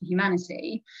code red for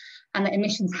humanity, and that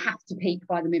emissions have to peak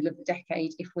by the middle of the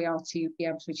decade if we are to be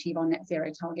able to achieve our net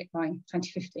zero target by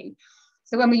 2050.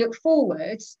 So when we look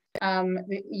forward,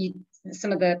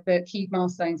 some of the key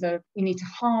milestones are: we need to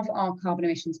halve our carbon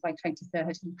emissions by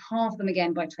 2030, halve them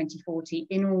again by 2040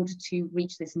 in order to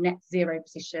reach this net zero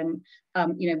position,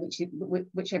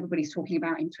 which everybody's talking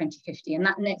about in 2050. And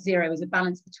that net zero is a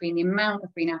balance between the amount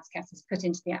of greenhouse gases put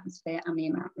into the atmosphere and the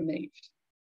amount removed.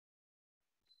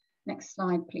 Next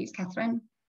slide, please, Catherine.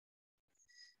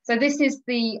 So this is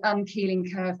the Keeling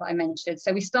curve that I mentioned.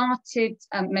 So we started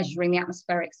measuring the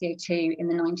atmospheric CO2 in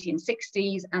the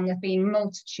 1960s, and there have been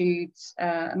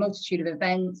a multitude of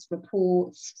events,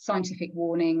 reports, scientific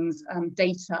warnings,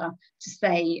 data to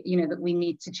say, that we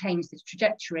need to change this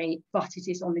trajectory, but it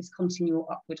is on this continual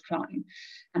upward climb.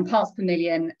 And parts per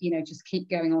million, just keep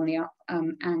going on the up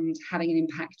and having an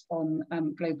impact on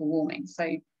global warming. So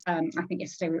I think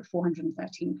yesterday we were at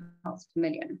 413 parts per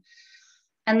million.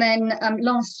 And then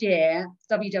last year,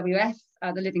 WWF,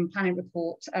 the Living Planet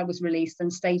report, was released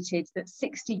and stated that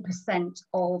 60%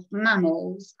 of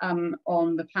mammals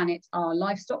on the planet are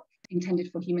livestock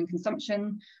intended for human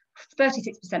consumption,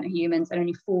 36% are humans, and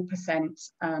only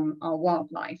 4% are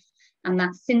wildlife. And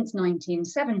that since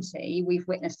 1970, we've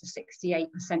witnessed a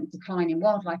 68% decline in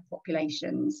wildlife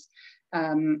populations.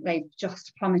 They've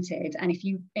just plummeted.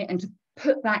 And to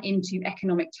put that into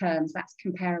economic terms, that's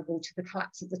comparable to the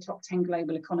collapse of the top 10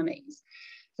 global economies.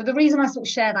 So the reason I sort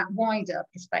of share that wider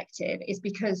perspective is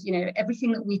because,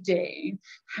 everything that we do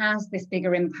has this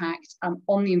bigger impact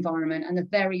on the environment and the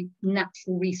very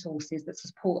natural resources that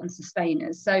support and sustain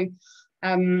us. So,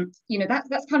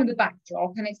 that's kind of the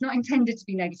backdrop, and it's not intended to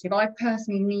be negative. I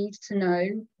personally need to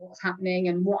know what's happening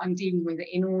and what I'm dealing with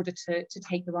in order to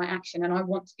take the right action. And I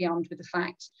want to be armed with the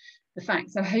facts.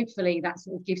 So hopefully that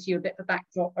sort of gives you a bit of a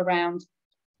backdrop around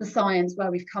the science,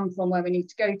 where we've come from, where we need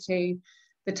to go to,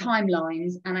 the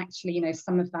timelines, and actually,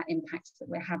 some of that impact that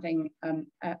we're having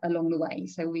along the way.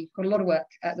 So we've got a lot of work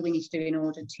that we need to do in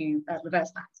order to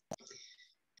reverse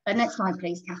that. Next slide,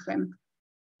 please, Catherine.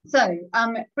 So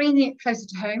bringing it closer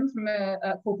to home from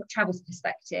a corporate travel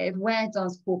perspective, where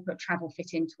does corporate travel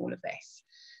fit into all of this?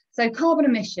 So carbon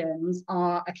emissions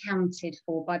are accounted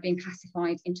for by being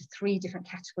classified into 3 different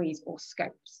categories or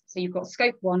scopes. So you've got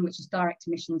scope 1, which is direct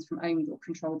emissions from owned or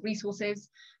controlled resources.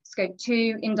 Scope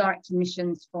 2, indirect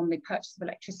emissions from the purchase of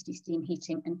electricity, steam,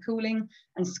 heating and cooling.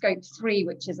 And scope 3,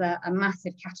 which is a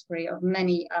massive category of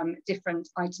many different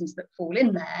items that fall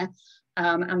in there.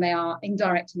 And they are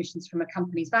indirect emissions from a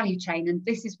company's value chain. And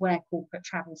this is where corporate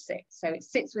travel sits. So it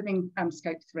sits within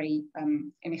scope 3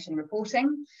 emission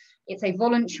reporting. It's a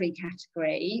voluntary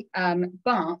category,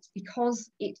 but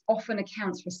because it often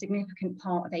accounts for a significant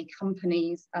part of a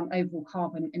company's overall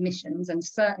carbon emissions, and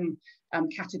certain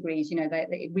categories,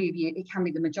 it can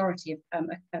be the majority of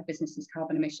a business's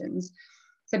carbon emissions.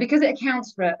 So because it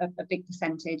accounts for a big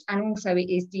percentage, and also it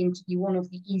is deemed to be one of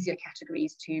the easier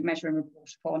categories to measure and report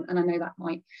upon, and I know that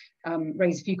might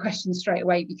raise a few questions straight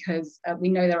away, because we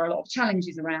know there are a lot of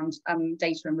challenges around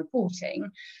data and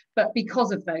reporting, but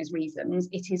because of those reasons,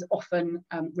 it is often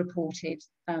reported,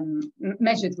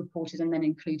 measured, reported, and then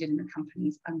included in a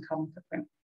company's carbon footprint.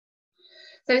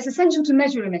 So it's essential to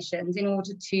measure emissions in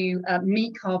order to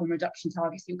meet carbon reduction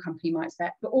targets your company might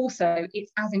set, but also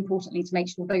it's as importantly to make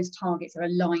sure those targets are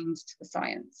aligned to the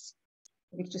science.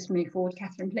 We could just move forward,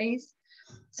 Catherine, please.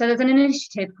 So there's an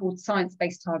initiative called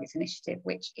Science-Based Targets Initiative,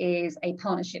 which is a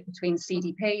partnership between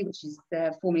CDP, which is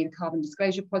formerly the Carbon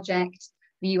Disclosure Project,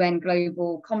 the UN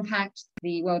Global Compact,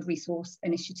 the World Resource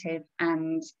Initiative,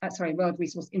 and World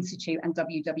Resource Institute, and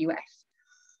WWF.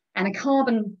 And a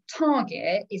carbon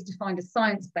target is defined as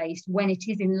science-based when it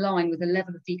is in line with the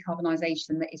level of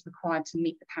decarbonisation that is required to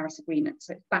meet the Paris Agreement.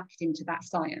 So it's backed into that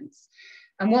science.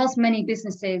 And whilst many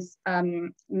businesses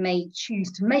may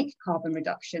choose to make carbon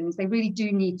reductions, they really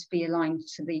do need to be aligned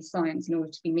to the science in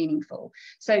order to be meaningful.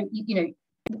 So, you know,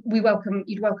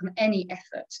 you'd welcome any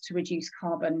effort to reduce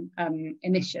carbon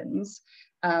emissions.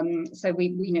 So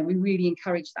we really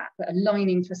encourage that, but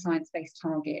aligning to a science-based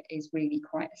target is really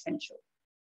quite essential.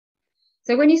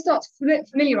 So when you start to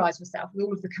familiarise yourself with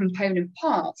all of the component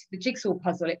parts of the jigsaw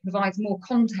puzzle, it provides more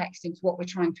context into what we're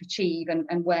trying to achieve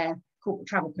and where corporate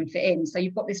travel can fit in. So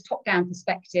you've got this top-down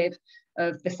perspective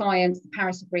of the science, the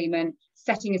Paris Agreement,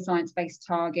 setting a science-based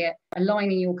target,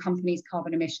 aligning your company's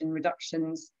carbon emission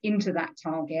reductions into that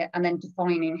target, and then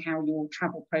defining how your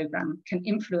travel programme can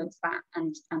influence that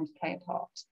and play a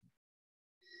part.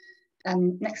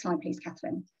 Next slide, please,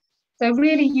 Catherine. So a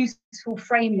really useful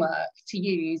framework to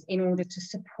use in order to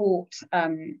support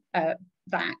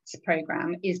that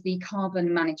programme is the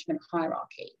carbon management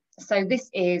hierarchy. So this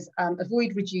is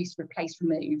avoid, reduce, replace,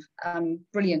 remove.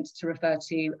 Brilliant to refer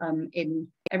to in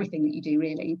everything that you do,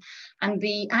 really. And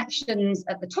the actions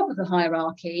at the top of the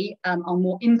hierarchy are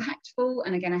more impactful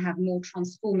and are going to have more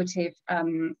transformative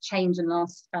change and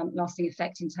lasting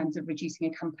effect in terms of reducing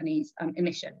a company's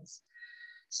emissions.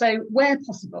 So where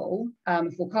possible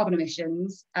for carbon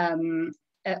emissions,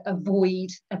 avoid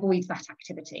that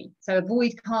activity. So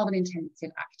avoid carbon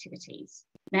intensive activities.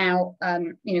 Now,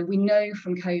 we know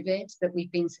from COVID that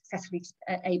we've been successfully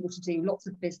able to do lots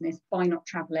of business by not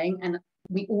travelling, and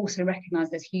we also recognise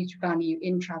there's huge value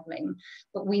in travelling,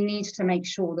 but we need to make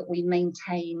sure that we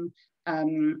maintain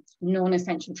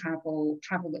non-essential travel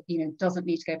that doesn't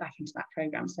need to go back into that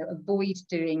programme. So avoid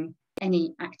doing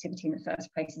any activity in the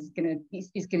first place is going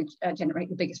to generate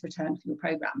the biggest return for your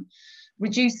programme.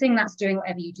 Reducing, that's doing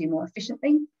whatever you do more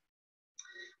efficiently.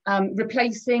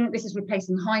 Replacing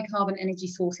high carbon energy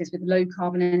sources with low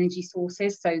carbon energy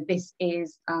sources. So this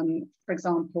is, for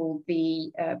example,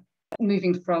 the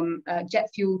moving from jet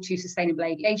fuel to sustainable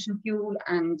aviation fuel,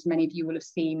 and many of you will have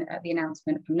seen the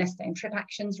announcement from Neste and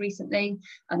TripActions recently,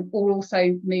 or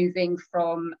also moving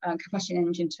from combustion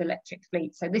engine to electric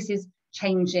fleet. So this is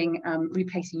changing,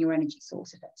 replacing your energy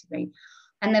source effectively.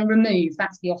 And then remove,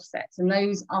 that's the offsets, and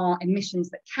those are emissions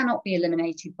that cannot be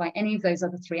eliminated by any of those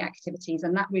other three activities,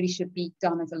 and that really should be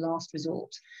done as a last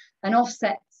resort. And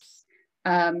offsets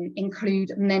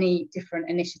include many different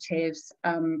initiatives.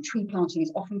 Tree planting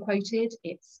is often quoted.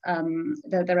 It's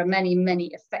there are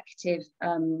many effective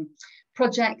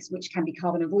projects which can be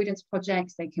carbon avoidance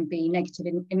projects. They can be negative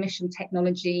emission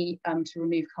technology to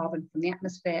remove carbon from the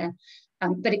atmosphere,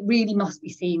 but it really must be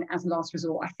seen as a last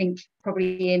resort. I think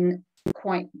probably in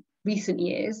quite recent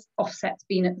years, offset's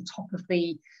been at the top of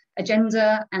the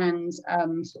agenda and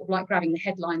sort of like grabbing the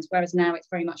headlines, whereas now it's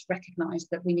very much recognised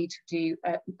that we need to do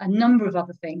a number of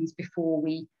other things before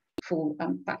we fall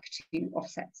back to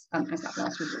offsets as that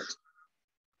last resort.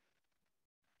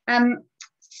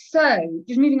 So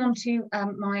just moving on to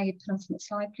my penultimate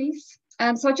slide, please.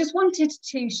 So I just wanted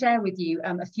to share with you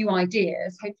a few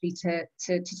ideas, hopefully to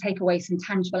take away some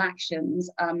tangible actions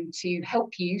to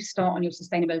help you start on your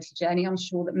sustainability journey. I'm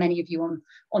sure that many of you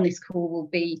on this call will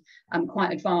be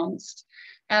quite advanced.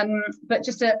 But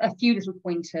just a few little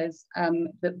pointers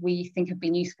that we think have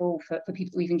been useful for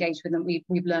people that we've engaged with and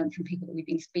we've learned from people that we've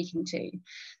been speaking to.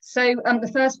 So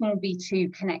the first one will be to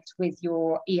connect with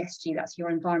your ESG, that's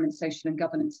your environment, social and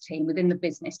governance team within the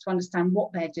business, to understand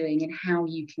what they're doing and how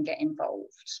you can get involved.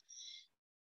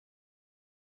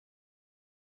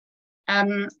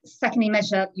 Secondly,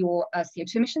 measure your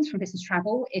CO2 emissions from business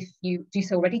travel. If you do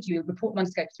so already, do you report them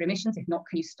under Scope 3 emissions? If not,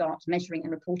 can you start measuring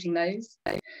and reporting those?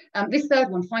 This third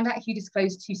one, find out if you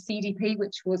disclose to CDP,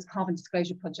 which was Carbon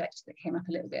Disclosure Project that came up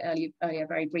a little bit earlier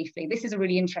very briefly. This is a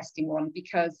really interesting one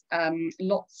because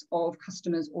lots of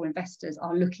customers or investors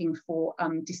are looking for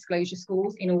disclosure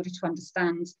scores in order to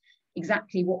understand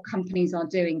exactly what companies are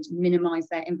doing to minimise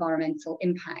their environmental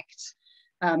impact.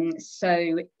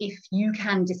 So if you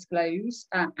can disclose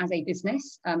as a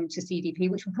business to CDP,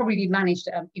 which will probably be managed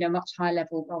at a much higher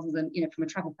level rather than from a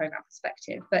travel program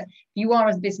perspective, but if you are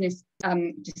as a business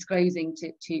disclosing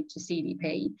to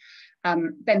CDP,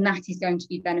 then that is going to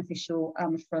be beneficial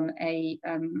from a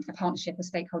partnership, a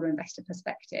stakeholder investor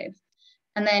perspective.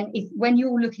 And then when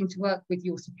you're looking to work with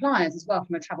your suppliers as well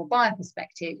from a travel buyer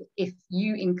perspective, if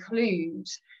you include,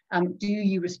 do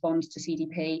you respond to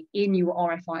CDP in your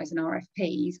RFIs and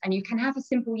RFPs? And you can have a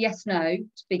simple yes, no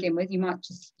to begin with. You might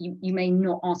just, you may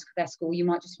not ask for their score. You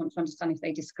might just want to understand if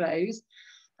they disclose.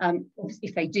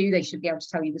 If they do, they should be able to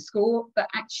tell you the score. But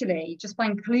actually, just by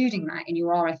including that in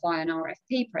your RFI and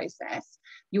RFP process,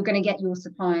 you're going to get your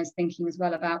suppliers thinking as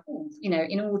well about,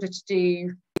 in order to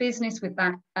do business with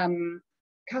that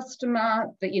customer,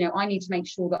 that I need to make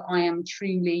sure that I am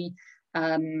truly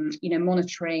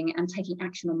monitoring and taking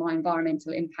action on my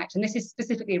environmental impact. And this is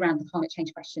specifically around the climate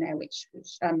change questionnaire, which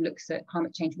looks at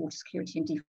climate change, water security and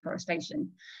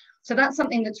deforestation. So that's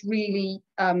something that's really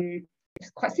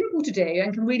it's quite simple to do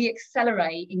and can really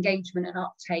accelerate engagement and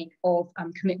uptake of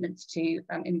commitments to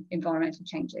environmental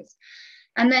changes.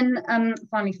 And then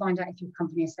finally, find out if your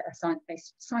company has set a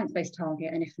science-based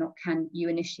target, and if not, can you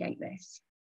initiate this?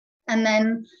 And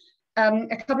then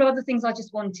a couple of other things I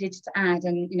just wanted to add,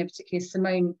 and particularly as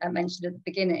Simone mentioned at the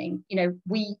beginning,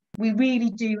 we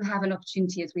really do have an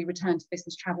opportunity as we return to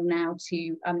business travel now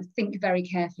to think very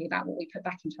carefully about what we put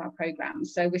back into our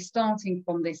programmes. So we're starting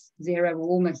from this zero or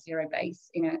almost zero base,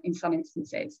 in some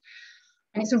instances.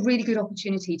 And it's a really good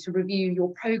opportunity to review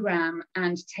your programme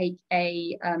and take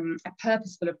a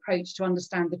purposeful approach to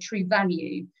understand the true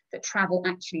value that travel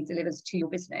actually delivers to your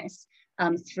business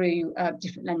through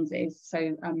different lenses,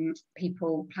 so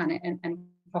people, planet and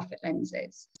profit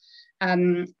lenses.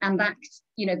 And that,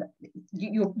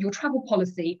 your travel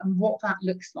policy and what that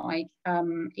looks like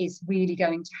is really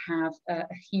going to have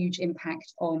a huge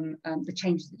impact on the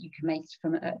changes that you can make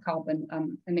from a carbon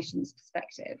emissions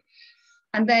perspective.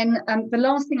 And then the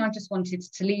last thing I just wanted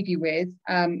to leave you with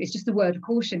is just a word of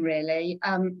caution, really,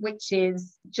 which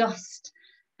is just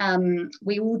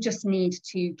we all just need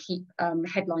to keep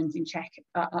headlines in check,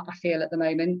 I feel, at the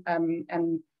moment.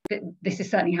 And this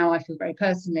is certainly how I feel very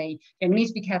personally. We need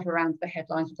to be careful around the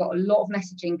headlines. We've got a lot of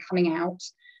messaging coming out,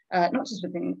 not just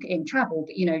in travel,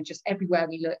 but just everywhere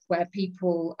we look, where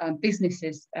people,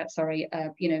 businesses,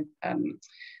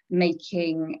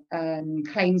 making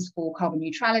claims for carbon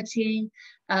neutrality,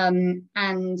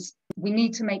 and we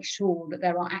need to make sure that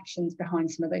there are actions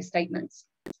behind some of those statements.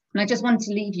 And I just wanted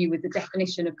to leave you with the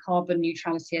definition of carbon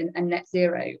neutrality and net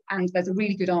zero. And there's a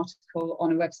really good article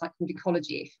on a website called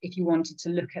Ecology, if you wanted to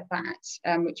look at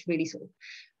that, which really sort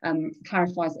of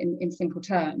clarifies in simple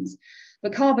terms.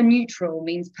 But carbon neutral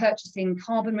means purchasing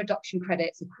carbon reduction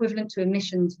credits equivalent to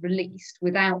emissions released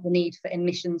without the need for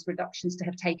emissions reductions to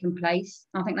have taken place.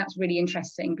 I think that's really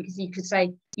interesting, because you could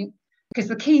say, because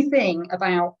the key thing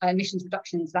about emissions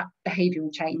reductions is that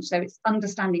behavioural change. So it's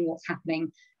understanding what's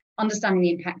happening, understanding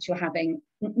the impact you're having,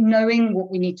 knowing what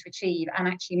we need to achieve, and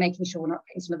actually making sure we're not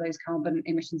putting some of those carbon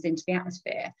emissions into the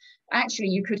atmosphere. Actually,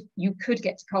 you could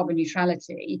get to carbon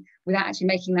neutrality without actually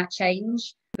making that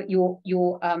change, but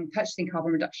you're purchasing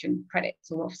carbon reduction credits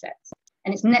or offsets.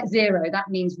 And it's net zero. That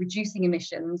means reducing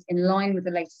emissions in line with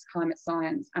the latest climate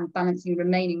science and balancing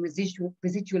remaining residual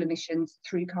emissions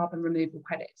through carbon removal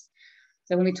credits.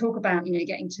 So when we talk about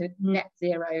getting to net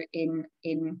zero in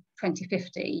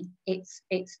 2050, it's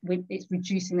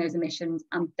reducing those emissions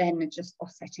and then just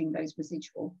offsetting those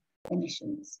residual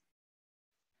emissions.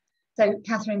 So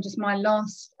Catherine, just my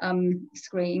last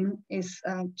screen is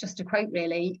just a quote,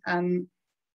 really.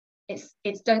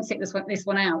 It's don't sit this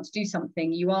one out, do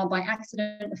something. You are by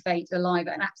accident or fate alive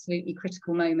at an absolutely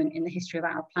critical moment in the history of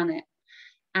our planet.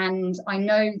 And I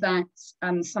know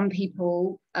that some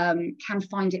people can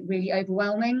find it really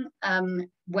overwhelming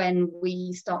when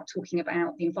we start talking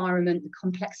about the environment, the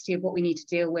complexity of what we need to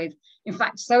deal with. In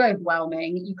fact, so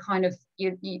overwhelming, you kind of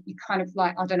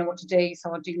like, I don't know what to do,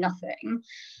 so I'll do nothing.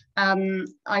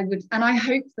 I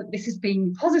hope that this has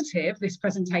been positive, this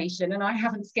presentation, and I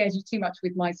haven't scared you too much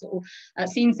with my sort of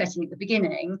scene setting at the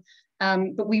beginning.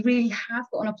 But we really have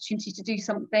got an opportunity to do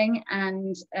something,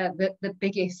 and the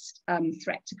biggest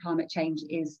threat to climate change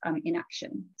is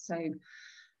inaction. So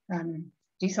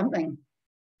do something.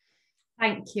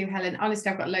 Thank you, Helen.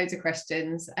 Honestly, I've got loads of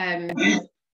questions.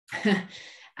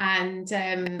 And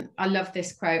I love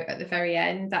this quote at the very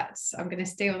end. I'm going to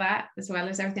steal that, as well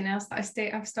as everything else that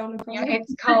I've stolen from you.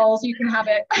 It's Carl's, you can have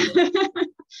it.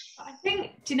 I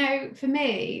think, do you know, for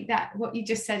me, that what you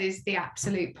just said is the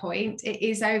absolute point. It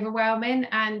is overwhelming.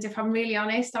 And if I'm really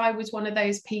honest, I was one of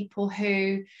those people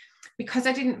who, because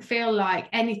I didn't feel like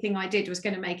anything I did was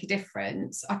going to make a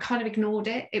difference, I kind of ignored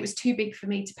it. It was too big for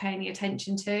me to pay any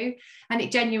attention to. And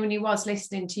it genuinely was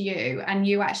listening to you, and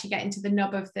you actually getting to the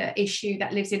nub of the issue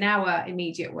that lives in our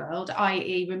immediate world,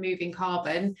 i.e. removing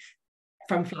carbon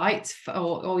from flights,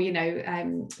 or you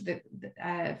know,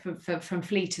 from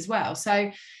fleet as well.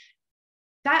 So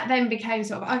that then became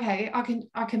sort of, okay,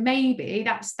 I can maybe,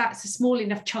 that's a small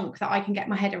enough chunk that I can get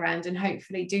my head around and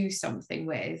hopefully do something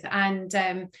with. And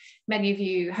many of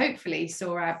you hopefully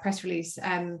saw our press release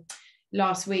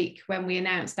last week when we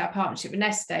announced our partnership with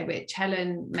Neste, which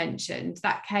Helen mentioned.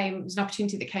 That was an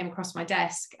opportunity that came across my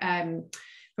desk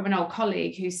from an old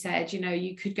colleague who said, you know,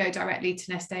 you could go directly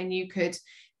to Neste and you could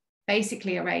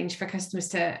basically arrange for customers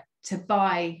to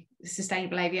buy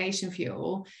sustainable aviation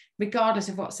fuel, regardless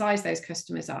of what size those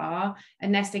customers are,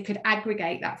 and Neste could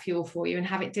aggregate that fuel for you and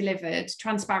have it delivered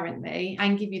transparently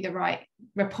and give you the right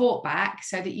report back,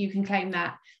 so that you can claim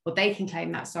that, or they can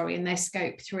claim that, sorry, in their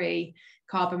scope 3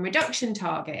 carbon reduction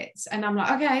targets. And I'm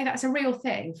like, okay, that's a real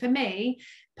thing. For me,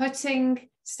 putting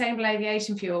sustainable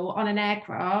aviation fuel on an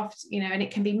aircraft, you know, and it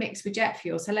can be mixed with jet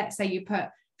fuel. So let's say you put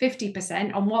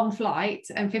 50% on one flight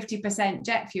and 50%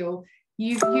 jet fuel,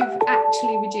 you've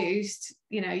actually reduced,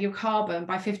 you know, your carbon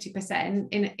by 50%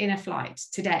 in a flight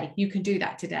today. You can do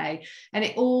that today. And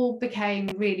it all became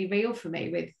really real for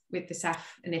me with the SAF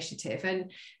initiative.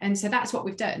 And so that's what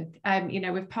we've done. You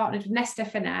know, we've partnered with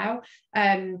Neste for now.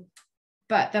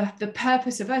 But the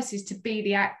purpose of us is to be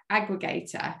the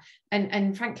aggregator.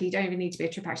 And frankly, you don't even need to be a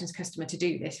TripActions customer to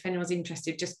do this. If anyone's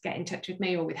interested, just get in touch with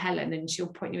me or with Helen and she'll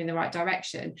point you in the right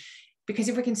direction. Because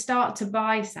if we can start to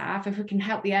buy SAF, if we can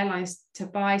help the airlines to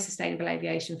buy sustainable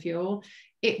aviation fuel,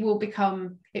 it will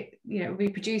become, you know, we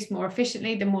produce more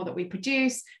efficiently. The more that we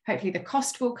produce, hopefully the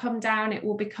cost will come down. It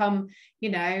will become,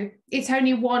 you know, it's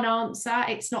only one answer.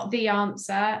 It's not the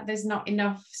answer. There's not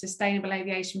enough sustainable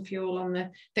aviation fuel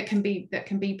that can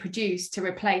be produced to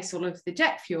replace all of the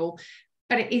jet fuel,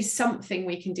 but it is something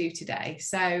we can do today.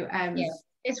 So yeah.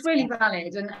 It's really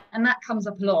valid, and that comes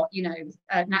up a lot. You know,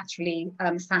 naturally,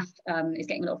 SAF is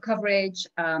getting a lot of coverage,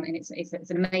 and it's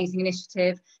an amazing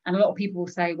initiative. And a lot of people will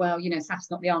say, well, you know,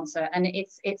 SAF's not the answer, and it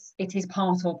is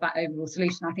part of that overall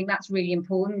solution. I think that's really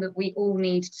important, that we all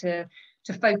need to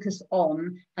focus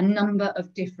on a number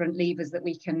of different levers that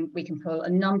we can pull, a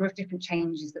number of different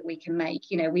changes that we can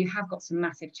make. You know, we have got some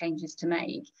massive changes to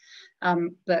make,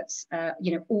 but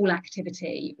you know,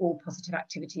 all positive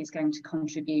activity is going to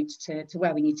contribute to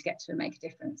where we need to get to and make a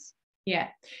difference. Yeah.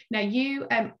 Now you,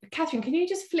 Catherine, can you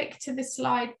just flick to the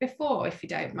slide before, if you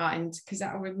don't mind, because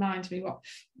that will remind me what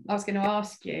I was going to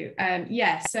ask you.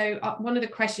 Yeah, so one of the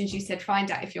questions you said,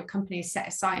 find out if your company has set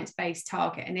a science-based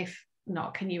target, and if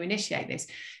not, can you initiate this?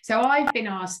 So I've been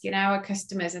asking our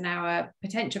customers and our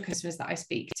potential customers that I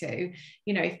speak to,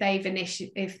 you know, if they've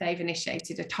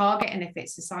initiated a target, and if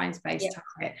it's a science-based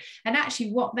target, and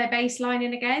actually what they're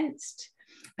baselining against.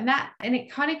 And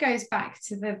it kind of goes back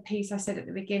to the piece I said at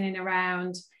the beginning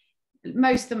around,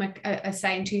 most of them are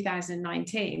saying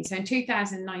 2019. So in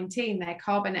 2019, their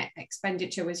carbon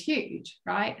expenditure was huge,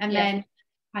 right? And then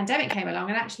pandemic came along,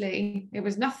 and actually it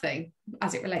was nothing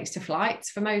as it relates to flights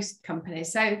for most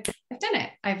companies. So they've done it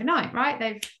overnight,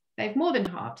 right? They've more than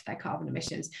halved their carbon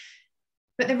emissions.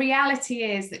 But the reality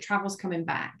is that travel's coming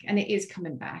back, and it is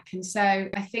coming back. And so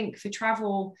I think for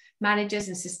travel managers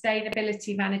and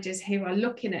sustainability managers who are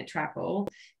looking at travel,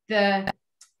 the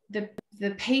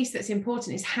piece that's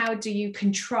important is, how do you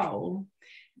control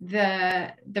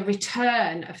the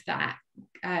return of that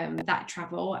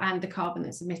travel and the carbon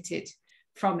that's emitted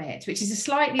from it, which is a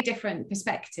slightly different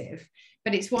perspective,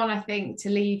 but it's one I think to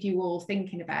leave you all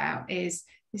thinking about. This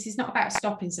is not about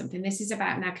stopping something. This is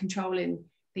about now controlling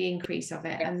the increase of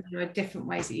it, and there are different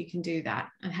ways that you can do that.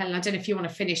 And Helen, I don't know if you want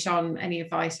to finish on any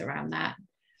advice around that.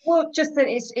 Well, just that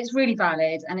it's really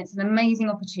valid, and it's an amazing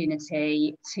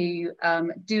opportunity to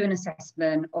do an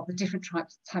assessment of the different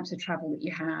types of travel that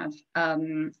you have.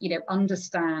 You know,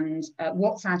 understand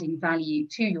what's adding value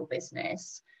to your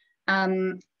business,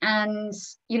 and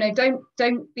you know,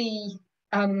 don't be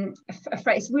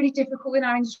afraid it's really difficult in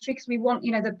our industry, because we want,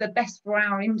 you know, the best for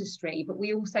our industry, but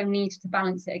we also need to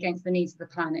balance it against the needs of the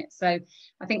planet. So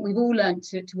I think we've all learned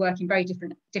to work in very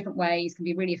different ways, can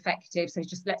be really effective. So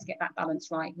just let's get that balance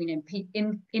right. We know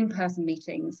in-person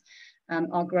meetings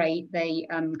are great. They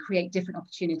create different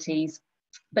opportunities,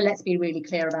 but let's be really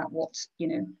clear about what, you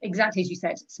know, exactly as you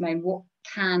said, Simone, what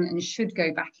can and should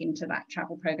go back into that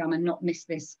travel programme, and not miss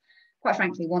this, quite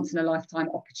frankly, once in a lifetime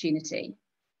opportunity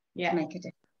to make a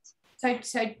difference.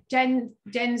 So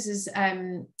Jens has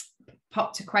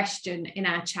popped a question in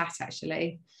our chat,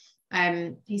 actually.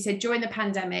 He said, during the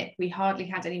pandemic, we hardly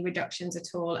had any reductions at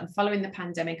all. And following the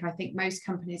pandemic, I think most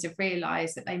companies have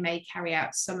realised that they may carry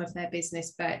out some of their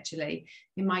business virtually.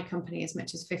 In my company, as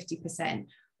much as 50%.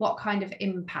 What kind of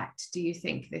impact do you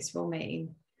think this will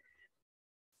mean?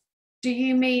 Do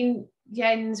you mean,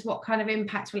 Jens, what kind of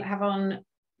impact will it have on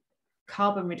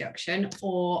carbon reduction,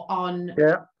 or on...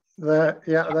 Yeah,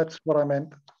 that's what I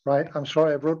meant, right? I'm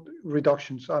sorry, I wrote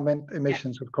reductions. I meant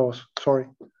emissions, of course. Sorry.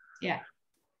 Yeah.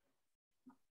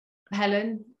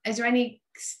 Helen, is there any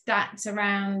stats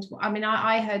around? I mean,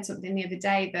 I heard something the other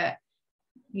day that,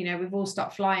 you know, we've all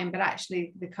stopped flying, but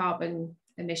actually the carbon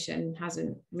emission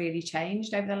hasn't really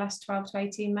changed over the last 12 to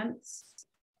 18 months.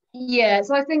 Yeah,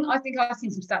 so I think I've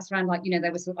seen some stats around, like, you know,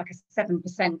 there was like a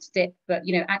 7% dip, but,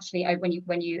 you know, actually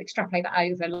when you extrapolate that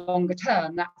over longer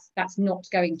term, that's not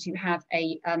going to have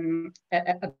a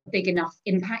big enough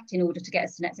impact in order to get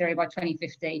us to net zero by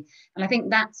 2050. And I think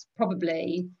that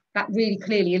really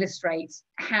clearly illustrates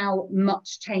how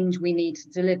much change we need to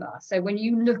deliver. So when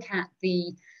you look at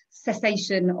the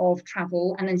cessation of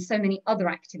travel, and then so many other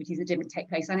activities that didn't take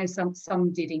place, I know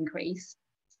some did increase,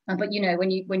 but, you know,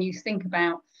 when you think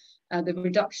about the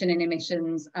reduction in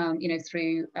emissions, you know,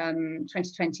 through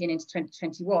 2020 and into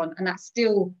 2021, and that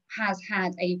still has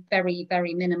had a very,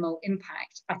 very minimal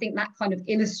impact. I think that kind of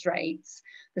illustrates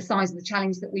the size of the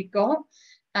challenge that we've got.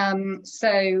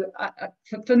 So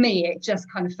for me, it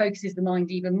just kind of focuses the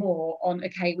mind even more on,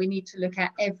 okay, we need to look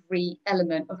at every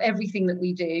element of everything that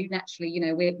we do. Naturally, you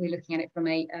know, we're looking at it from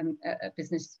a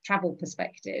business travel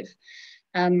perspective.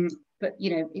 But,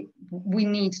 you know, we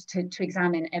need to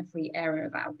examine every area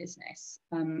of our business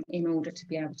in order to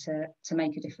be able to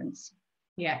make a difference.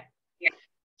 Yeah.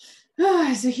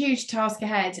 Oh, it's a huge task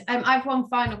ahead. I have one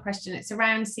final question. It's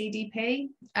around CDP.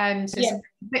 So it's a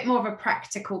bit more of a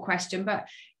practical question, but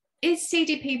is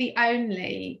CDP the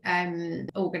only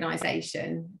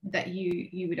organisation that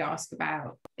you would ask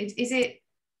about?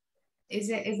 Is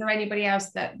there anybody else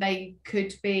that they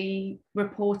could be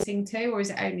reporting to, or is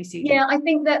it only CDP? Yeah, I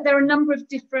think that there are a number of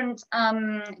different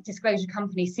disclosure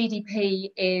companies. CDP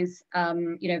is,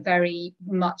 you know, very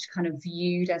much kind of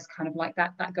viewed as kind of like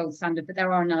that gold standard, but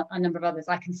there are a number of others.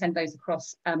 I can send those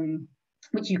across,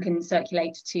 which you can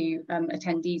circulate to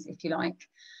attendees if you like.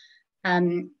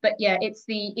 But yeah, it's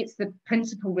the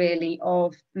principle really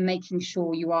of making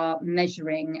sure you are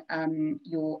measuring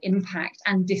your impact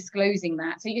and disclosing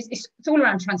that. So it's all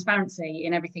around transparency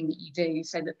in everything that you do,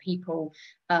 so that people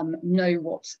know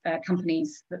what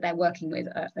companies that they're working with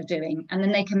are doing, and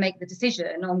then they can make the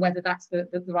decision on whether that's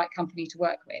the right company to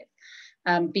work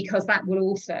with. Because that will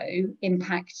also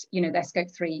impact, you know, their scope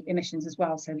 3 emissions as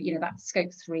well. So, you know, that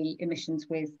scope 3 emissions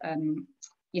with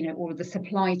you know, all of the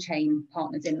supply chain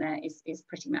partners in there is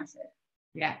pretty massive.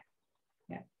 Yeah.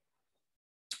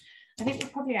 I think we're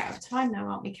probably out of time now,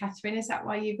 aren't we, Catherine? Is that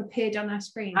why you've appeared on our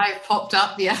screen? I've popped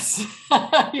up, yes.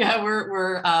 Yeah,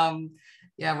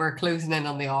 we're closing in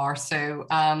on the hour. So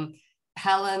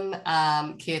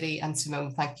Helen, Katie, and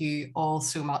Simone, thank you all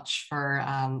so much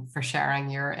for sharing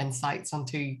your insights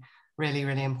onto really,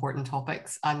 really important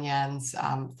topics. And Jens,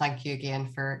 thank you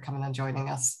again for coming and joining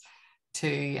us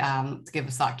to give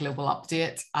us that global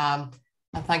update. And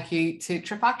thank you to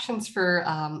TripActions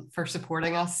for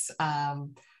supporting us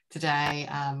today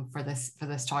for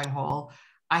this town hall.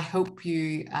 I hope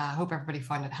everybody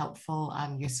found it helpful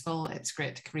and useful. It's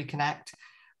great to reconnect,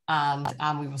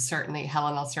 and we will certainly,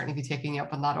 Helen, I'll certainly be taking you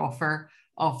up on that offer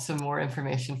of some more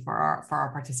information for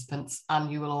our participants, and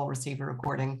you will all receive a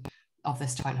recording of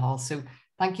this town hall. So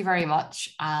thank you very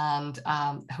much, and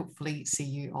hopefully see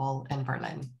you all in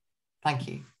Berlin. Thank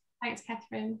you. Thanks,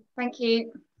 Catherine. Thank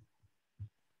you.